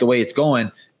don't like the way it's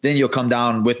going, then you'll come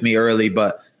down with me early.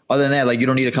 But other than that, like, you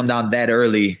don't need to come down that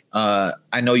early.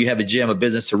 I know you have a gym, a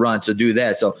business to run, so do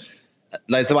that. So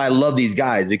that's why I love these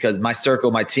guys, because my circle,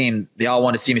 my team, they all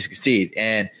want to see me succeed.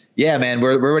 And yeah, man,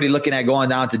 we're already looking at going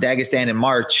down to Dagestan in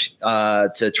March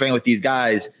to train with these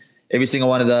guys. Every single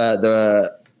one of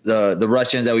the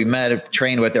Russians that we met,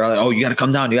 trained with, they're like, oh, you got to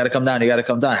come down. You got to come down. You got to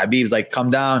come down. Habib's like,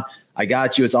 come down. I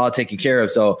got you. It's all taken care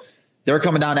of. So they're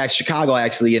coming down to Chicago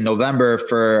actually in November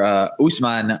for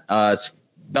Usman's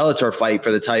Bellator fight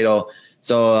for the title.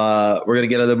 So we're going to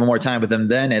get a little bit more time with them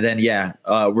then. And then,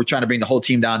 we're trying to bring the whole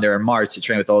team down there in March to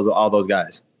train with all those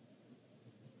guys.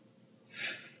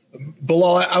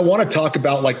 Belal, I want to talk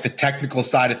about like the technical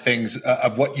side of things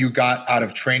of what you got out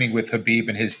of training with Khabib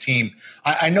and his team.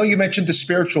 I know you mentioned the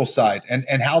spiritual side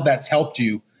and how that's helped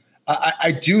you.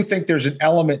 I do think there's an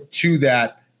element to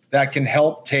that can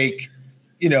help take,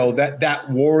 that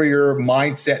warrior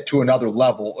mindset to another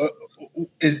level.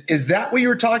 Is that what you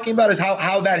were talking about? Is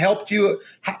how that helped you?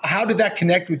 How did that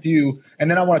connect with you?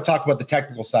 And then I want to talk about the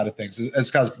technical side of things as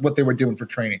far as what they were doing for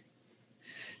training.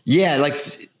 Yeah, like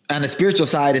on the spiritual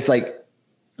side, it's like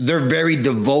they're very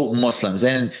devout Muslims,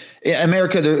 and in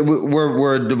America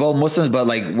we're devout Muslims, but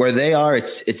like where they are,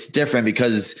 it's different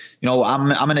because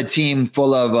I'm in a team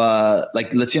full of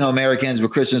like Latino Americans, we're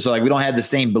Christians, so like we don't have the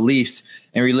same beliefs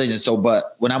and religion. So,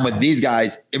 but when I'm with these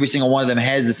guys, every single one of them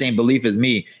has the same belief as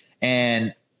me,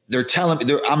 and they're telling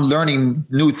me I'm learning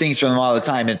new things from them all the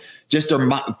time, and just their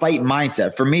fight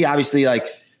mindset. For me, obviously, like.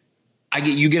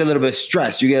 You get a little bit of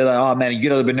stress. You get like, oh man, you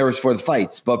get a little bit nervous before the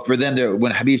fights. But for them,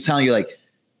 when Habib's telling you like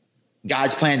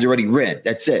God's plan's already written,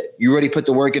 that's it. You already put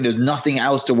the work in. There's nothing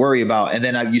else to worry about. And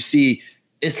then you see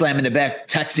Islam in the back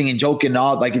texting and joking and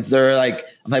all. Like they're like,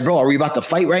 I'm like, bro, are we about to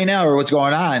fight right now or what's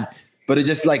going on? But it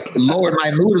just like lowered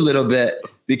my mood a little bit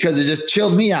because it just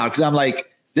chilled me out. Because I'm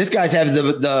like, this guy's having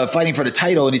the fighting for the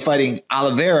title and he's fighting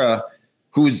Oliveira,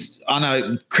 who's on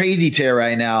a crazy tear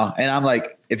right now. And I'm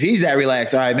like, if he's that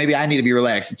relaxed, all right, maybe I need to be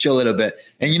relaxed and chill a little bit.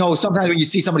 And sometimes when you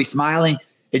see somebody smiling,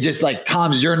 it just like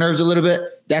calms your nerves a little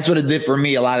bit. That's what it did for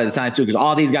me a lot of the time too, because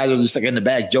all these guys were just like in the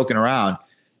back joking around,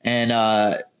 and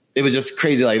it was just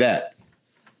crazy like that.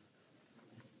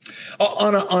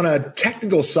 On a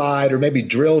technical side, or maybe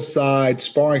drill side,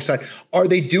 sparring side, are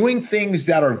they doing things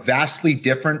that are vastly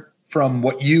different from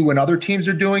what you and other teams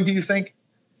are doing? Do you think?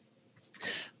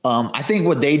 I think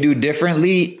what they do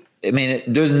differently, I mean,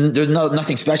 there's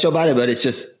nothing special about it, but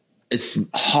it's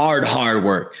hard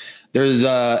work. There's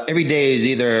every day is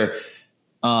either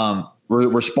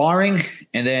we're sparring,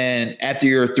 and then after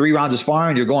your 3 rounds of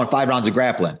sparring, you're going 5 rounds of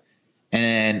grappling,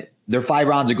 and they're 5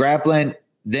 rounds of grappling.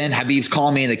 Then Habib's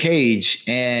calling me in the cage,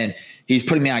 and he's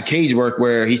putting me on cage work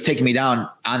where he's taking me down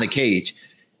on the cage,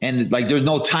 and like there's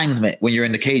no time limit when you're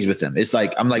in the cage with him. It's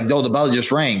like I'm like, no, the bell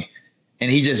just rang, and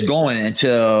he's just going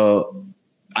until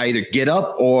I either get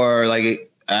up or like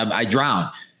I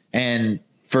drown. And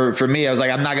for me, I was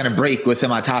like, I'm not going to break with him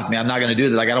on top of me. I'm not going to do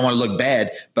that. Like, I don't want to look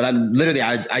bad, but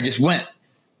I just went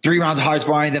 3 rounds of hard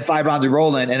sparring, then 5 rounds of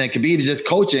rolling. And then Khabib's just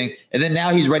coaching. And then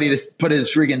now he's ready to put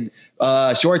his freaking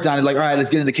shorts on. He's like, all right, let's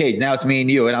get in the cage. Now it's me and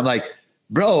you. And I'm like,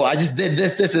 bro, I just did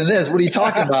this, and this. What are you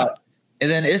talking about? And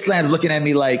then Islam's looking at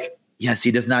me like, yes,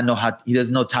 he does not know he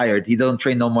doesn't know tired. He doesn't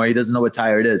train no more. He doesn't know what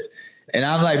tired is. And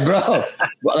I'm like, bro,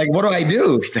 like, what do I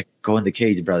do? He's like, go in the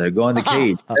cage, brother. Go in the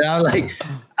cage. And I was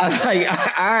like,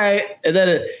 all right. And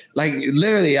then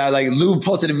literally, Lou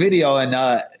posted a video, and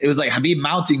it was like Habib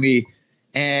mounting me.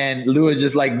 And Lou was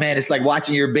just like, man, it's like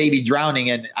watching your baby drowning,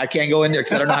 and I can't go in there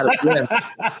because I don't know how to swim.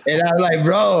 And I was like,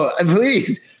 bro,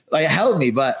 please, like, help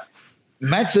me. But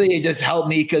mentally, it just helped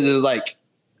me because it was like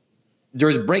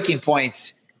there's breaking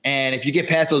points. And if you get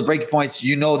past those breaking points,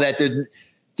 you know that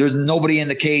there's nobody in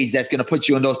the cage that's going to put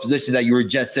you in those positions that you were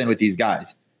just in with these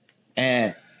guys.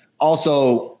 And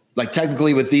also, like,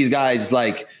 technically with these guys,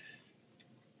 like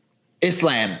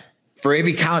Islam, for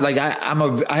every count, like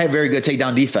I have very good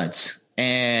takedown defense.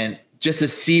 And just to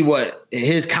see what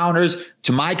his counters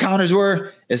to my counters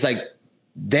were, it's like,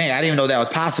 dang, I didn't even know that was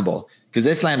possible. Because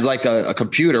Islam's like a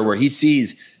computer where he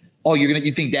sees, oh,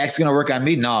 you think that's going to work on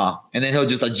me? Nah. And then he'll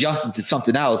just adjust it to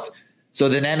something else. So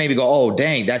then that made me go, oh,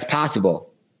 dang, that's possible.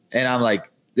 And I'm like,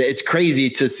 it's crazy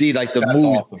to see like the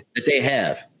moves that they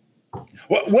have.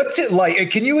 What's it like?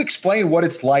 Can you explain what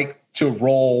it's like to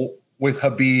roll with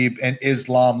Habib and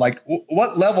Islam? Like,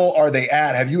 what level are they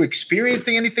at? Have you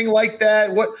experiencing anything like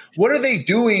that? What are they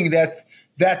doing that's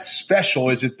special?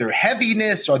 Is it their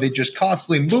heaviness? Are they just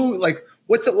constantly moving? Like,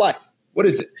 what's it like? What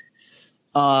is it?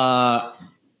 Well,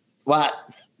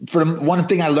 for one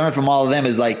thing I learned from all of them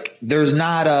is like there's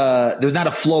not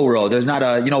a flow road. There's not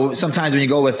a, sometimes when you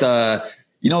go with when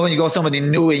you go with somebody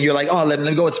new and you're like, oh, let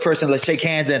me go with this person, let's shake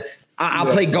hands and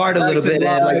I'll play guard a little bit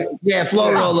and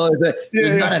flow roll a little bit.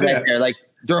 There's none of that there. Like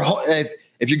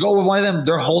if you go with one of them,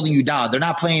 they're holding you down. They're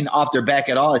not playing off their back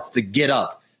at all. It's to get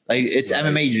up. Like it's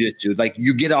MMA jiu-jitsu. Like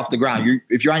you get off the ground.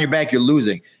 If you're on your back, you're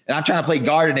losing. And I'm trying to play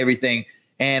guard and everything.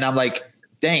 And I'm like,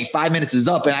 dang, 5 minutes is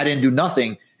up and I didn't do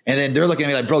nothing. And then they're looking at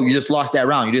me like, bro, you just lost that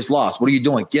round. You just lost. What are you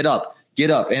doing? Get up.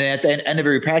 And at the end of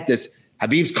every practice,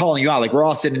 Habib's calling you out. Like we're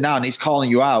all sitting down and he's calling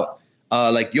you out.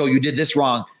 Like, yo, you did this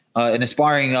wrong. In a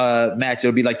sparring match,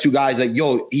 it'll be like two guys like,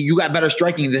 yo, you got better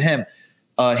striking than him.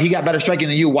 He got better striking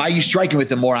than you. Why are you striking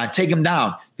with him, moron? Take him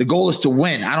down. The goal is to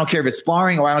win. I don't care if it's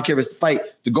sparring or I don't care if it's the fight.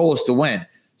 The goal is to win.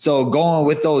 So going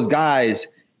with those guys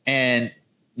and,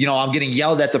 I'm getting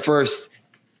yelled at the first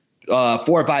 4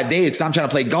 or 5 days because I'm trying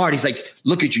to play guard. He's like,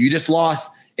 look at you. You just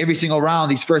lost every single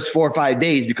round these first 4 or 5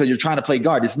 days because you're trying to play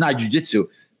guard. It's not jiu-jitsu.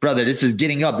 Brother, this is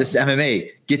getting up. This is MMA.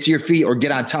 Get to your feet or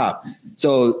get on top.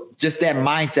 So just that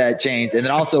mindset change. And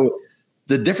then also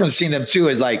the difference between them two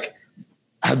is like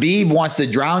Habib wants to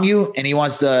drown you and he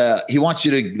wants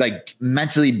you to like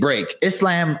mentally break.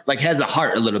 Islam like has a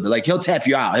heart a little bit. Like he'll tap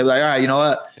you out. He'll be like, all right, you know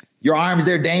what? Your arm's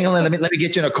there dangling. Let me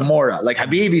get you in a Kimura. Like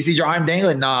Habib, he sees your arm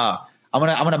dangling. Nah, I'm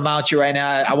gonna mount you right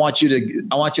now. I want you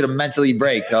to mentally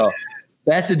break. So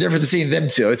that's the difference between them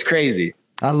two. It's crazy.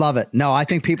 I love it. No, I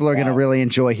think people are going to really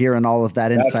enjoy hearing all of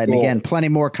that insight. Cool. And again, plenty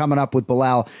more coming up with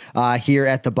Belal here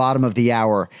at the bottom of the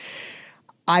hour.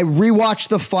 I rewatched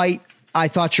the fight. I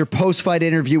thought your post-fight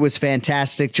interview was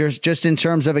fantastic, just in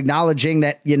terms of acknowledging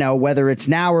that, whether it's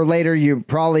now or later,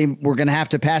 we're going to have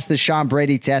to pass the Sean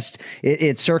Brady test.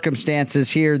 It's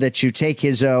circumstances here that you take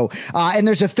his O. And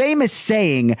there's a famous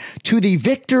saying, to the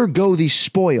victor go the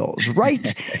spoils,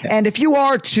 right? And if you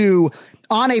are to,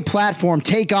 on a platform,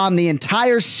 take on the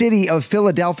entire city of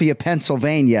Philadelphia,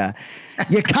 Pennsylvania,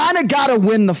 you kind of got to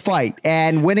win the fight,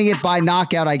 and winning it by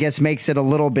knockout, I guess, makes it a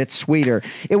little bit sweeter.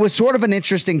 It was sort of an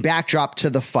interesting backdrop to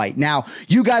the fight. Now,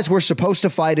 you guys were supposed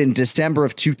to fight in December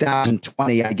of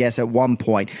 2020, I guess, at one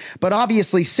point. But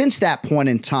obviously, since that point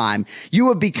in time, you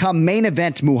have become main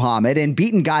event Muhammad and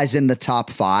beaten guys in the top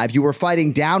 5. You were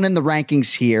fighting down in the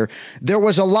rankings here. There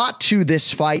was a lot to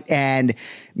this fight, and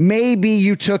maybe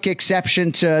you took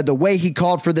exception to the way he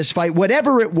called for this fight,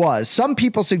 whatever it was. Some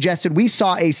people suggested we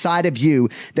saw a side of you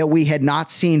that we had not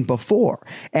seen before.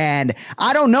 And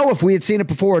I don't know if we had seen it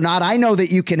before or not. I know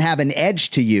that you can have an edge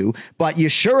to you, but you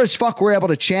sure as fuck were able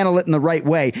to channel it in the right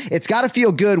way. It's got to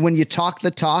feel good when you talk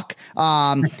the talk,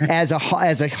 as a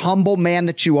humble man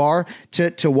that you are,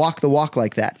 to walk the walk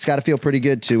like that. It's got to feel pretty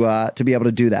good to be able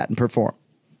to do that and perform.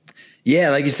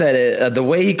 Yeah, like you said, the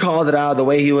way he called it out, the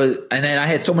way he was, and then I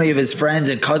had so many of his friends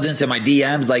and cousins in my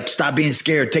DMs like, stop being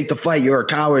scared, take the fight, you're a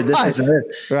coward, this, and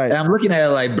this. Right. And I'm looking at it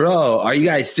like, bro, are you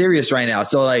guys serious right now?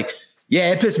 So like,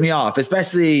 yeah, it pissed me off,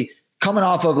 especially coming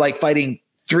off of like fighting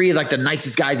three of like the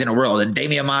nicest guys in the world, and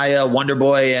Damian Maia, Wonder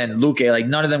Boy, and Luque. Like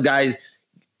none of them guys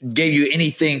gave you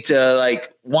anything to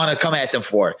like want to come at them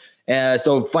for.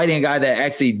 So fighting a guy that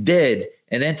actually did,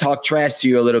 and then talk trash to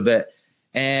you a little bit,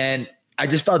 and I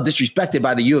just felt disrespected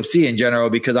by the UFC in general,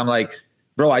 because I'm like,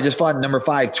 bro, I just fought number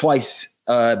 5 twice,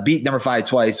 beat number 5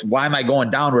 twice. Why am I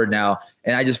going downward now?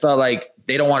 And I just felt like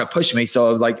they don't want to push me. So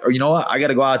I was like, you know what? I got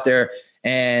to go out there,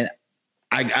 and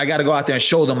I got to go out there and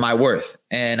show them my worth.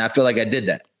 And I feel like I did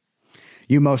that.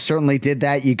 You most certainly did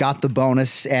that. You got the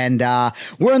bonus, and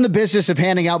we're in the business of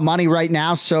handing out money right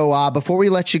now. So before we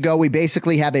let you go, we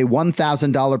basically have a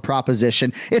 $1,000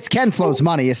 proposition. It's Ken Flo's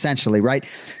money, essentially, right?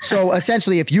 So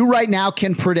essentially, if you right now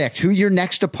can predict who your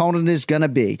next opponent is going to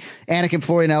be, Anik and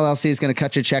Florian LLC is going to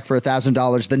cut you a check for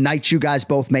 $1,000 the night you guys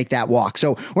both make that walk.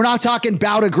 So we're not talking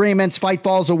bout agreements, fight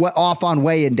falls off on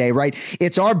weigh-in day, right?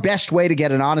 It's our best way to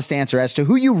get an honest answer as to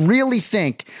who you really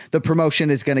think the promotion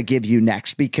is going to give you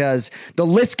next, because the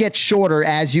list gets shorter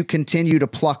as you continue to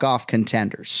pluck off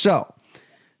contenders. So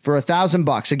for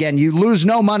 $1,000, again, you lose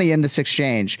no money in this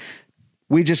exchange.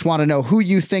 We just want to know who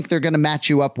you think they're going to match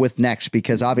you up with next,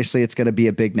 because obviously it's going to be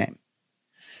a big name.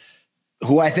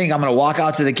 Who I think I'm going to walk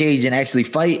out to the cage and actually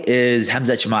fight is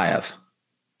Khamzat Chimaev.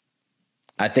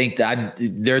 I think that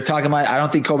they're talking about, I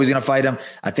don't think Kobe's going to fight him.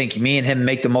 I think me and him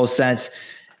make the most sense.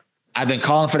 I've been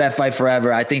calling for that fight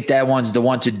forever. I think that one's the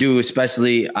one to do,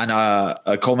 especially on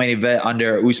a co-main event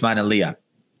under Usman and Leon.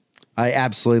 I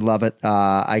absolutely love it.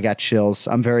 I got chills.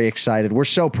 I'm very excited. We're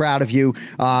so proud of you.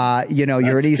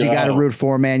 You're an easy guy to root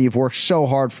for, man. You've worked so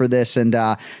hard for this, and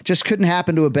just couldn't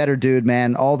happen to a better dude,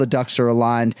 man. All the ducks are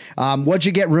aligned. What'd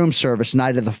you get room service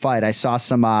night of the fight? I saw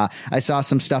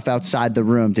some stuff outside the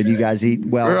room. Did you guys eat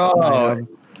well? Bro,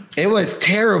 it was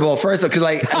terrible. First of all, because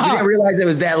like I didn't realize it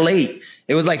was that late.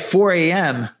 It was like 4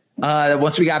 a.m.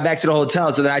 Once we got back to the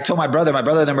hotel. So then I told my brother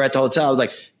and them were at the hotel. I was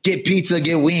like, get pizza,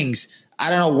 get wings. I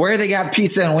don't know where they got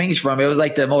pizza and wings from. It was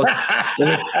like the most,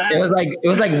 it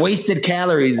was like wasted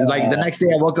calories. Like the next day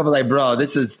I woke up, I was like, bro,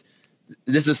 this is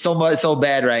so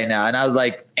bad right now. And I was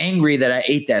like angry that I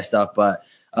ate that stuff, but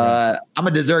I'm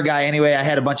a dessert guy anyway. I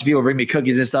had a bunch of people bring me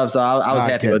cookies and stuff. So I was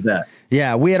happy with that.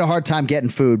 Yeah, we had a hard time getting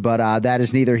food, but that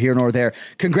is neither here nor there.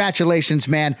 Congratulations,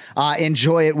 man.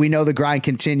 Enjoy it. We know the grind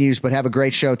continues, but have a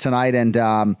great show tonight.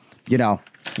 And,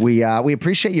 we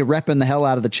appreciate you repping the hell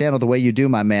out of the channel the way you do,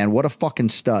 my man. What a fucking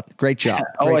stud. Great job.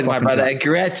 Always my brother. And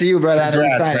congrats to you, brother.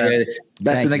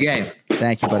 Best in the game.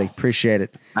 Thank you, buddy. Appreciate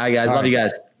it. All right, guys. Love you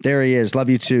guys. There he is. Love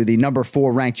you too. The number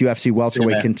 4 ranked UFC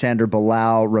welterweight contender,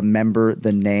 Belal. Remember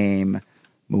the name,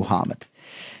 Muhammad.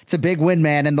 It's a big win,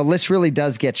 man, and the list really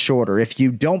does get shorter. If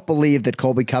you don't believe that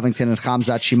Colby Covington and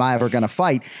Khamzat Chimaev are going to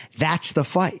fight, that's the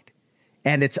fight.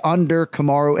 And it's under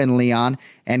Kamaru and Leon,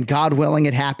 and God willing,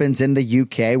 it happens in the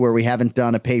UK, where we haven't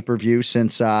done a pay-per-view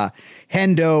since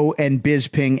Hendo and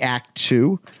Bisping Act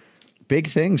 2. Big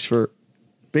things for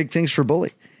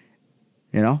Bully.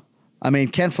 You know? I mean,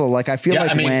 Ken Flo, like, I feel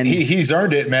like when he's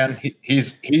earned it, man.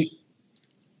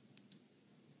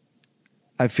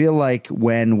 I feel like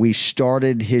when we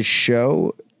started his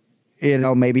show,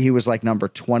 maybe he was like number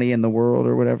 20 in the world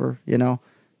or whatever,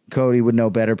 Cody would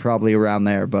know better, probably around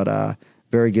there, but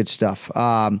very good stuff.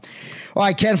 All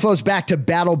right, Ken Flo's back to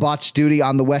BattleBots duty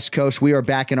on the West Coast. We are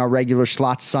back in our regular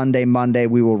slots Sunday, Monday.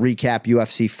 We will recap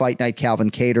UFC Fight Night, Calvin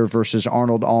Kattar versus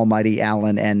Arnold Almighty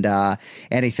Allen, and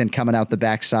anything coming out the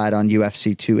backside on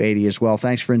UFC 280 as well.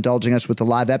 Thanks for indulging us with the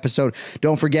live episode.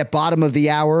 Don't forget, bottom of the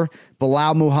hour,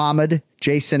 Belal Muhammad,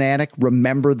 Jason Anik,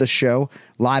 Remember the Show,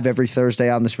 live every Thursday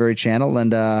on this very channel.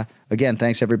 And again,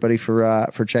 thanks everybody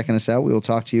for checking us out. We will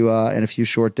talk to you in a few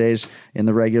short days in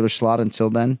the regular slot. Until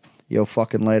then, yo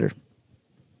fucking later.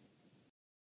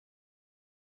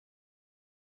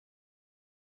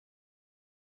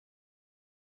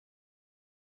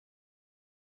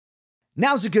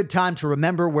 Now's a good time to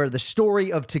remember where the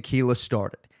story of tequila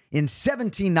started. In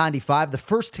 1795, the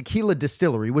first tequila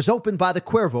distillery was opened by the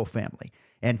Cuervo family.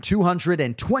 And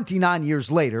 229 years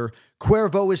later,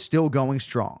 Cuervo is still going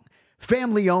strong.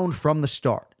 Family owned from the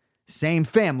start. Same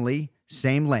family,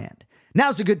 same land.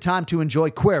 Now's a good time to enjoy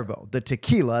Cuervo, the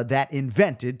tequila that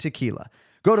invented tequila.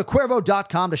 Go to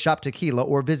Cuervo.com to shop tequila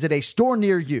or visit a store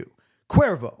near you.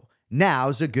 Cuervo,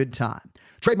 now's a good time.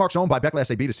 Trademarks owned by Beckless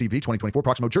AB to CV 2024,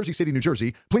 Proximo, Jersey City, New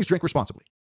Jersey. Please drink responsibly.